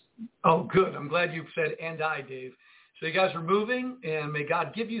 Oh, good. I'm glad you said and I, Dave. So you guys are moving, and may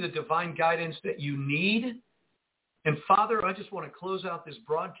God give you the divine guidance that you need. And Father, I just want to close out this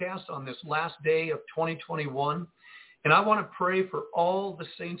broadcast on this last day of 2021. And I want to pray for all the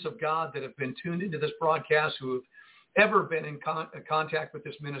saints of God that have been tuned into this broadcast who have ever been in contact with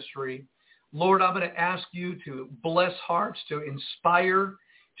this ministry. Lord, I'm going to ask you to bless hearts, to inspire,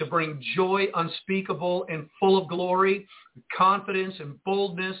 to bring joy unspeakable and full of glory, confidence and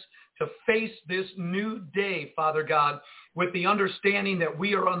boldness to face this new day, Father God, with the understanding that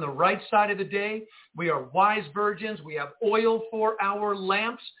we are on the right side of the day. We are wise virgins. We have oil for our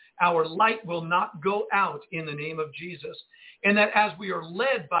lamps. Our light will not go out in the name of Jesus. And that as we are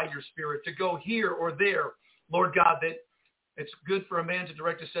led by your Spirit to go here or there, Lord God, that it's good for a man to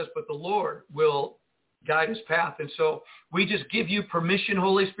direct his steps, but the Lord will guide his path. And so we just give you permission,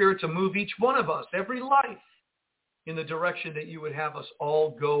 Holy Spirit, to move each one of us, every life, in the direction that you would have us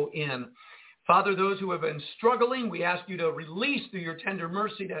all go in. Father, those who have been struggling, we ask you to release through your tender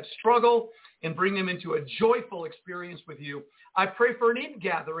mercy that struggle and bring them into a joyful experience with you. I pray for an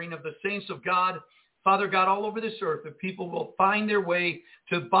ingathering of the saints of God, Father God, all over this earth, that people will find their way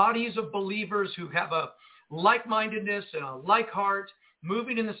to bodies of believers who have a like-mindedness and a like heart,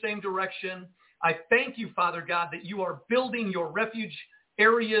 moving in the same direction. I thank you, Father God, that you are building your refuge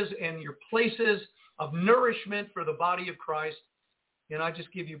areas and your places of nourishment for the body of Christ. And I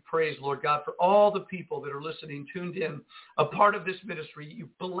just give you praise, Lord God, for all the people that are listening, tuned in, a part of this ministry. You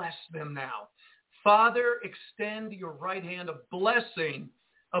bless them now. Father, extend your right hand of blessing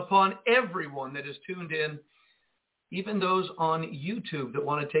upon everyone that is tuned in, even those on YouTube that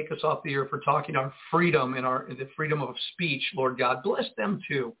want to take us off the air for talking our freedom and the freedom of speech, Lord God. Bless them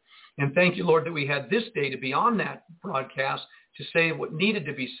too. And thank you, Lord, that we had this day to be on that broadcast to say what needed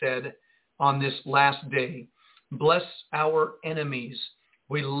to be said on this last day. Bless our enemies.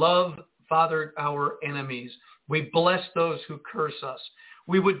 We love, Father, our enemies. We bless those who curse us.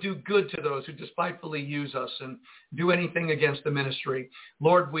 We would do good to those who despitefully use us and do anything against the ministry.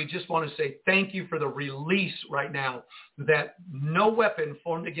 Lord, we just want to say thank you for the release right now that no weapon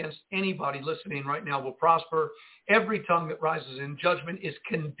formed against anybody listening right now will prosper. Every tongue that rises in judgment is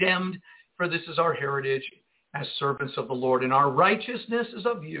condemned, for this is our heritage as servants of the Lord. And our righteousness is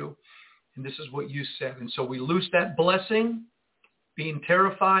of you. And this is what you said. And so we loose that blessing, being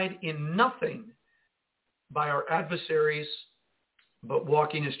terrified in nothing by our adversaries, but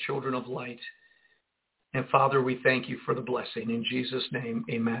walking as children of light. And Father, we thank you for the blessing. In Jesus' name,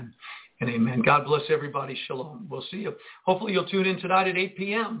 amen and amen. God bless everybody. Shalom. We'll see you. Hopefully you'll tune in tonight at 8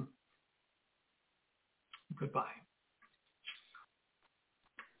 p.m. Goodbye.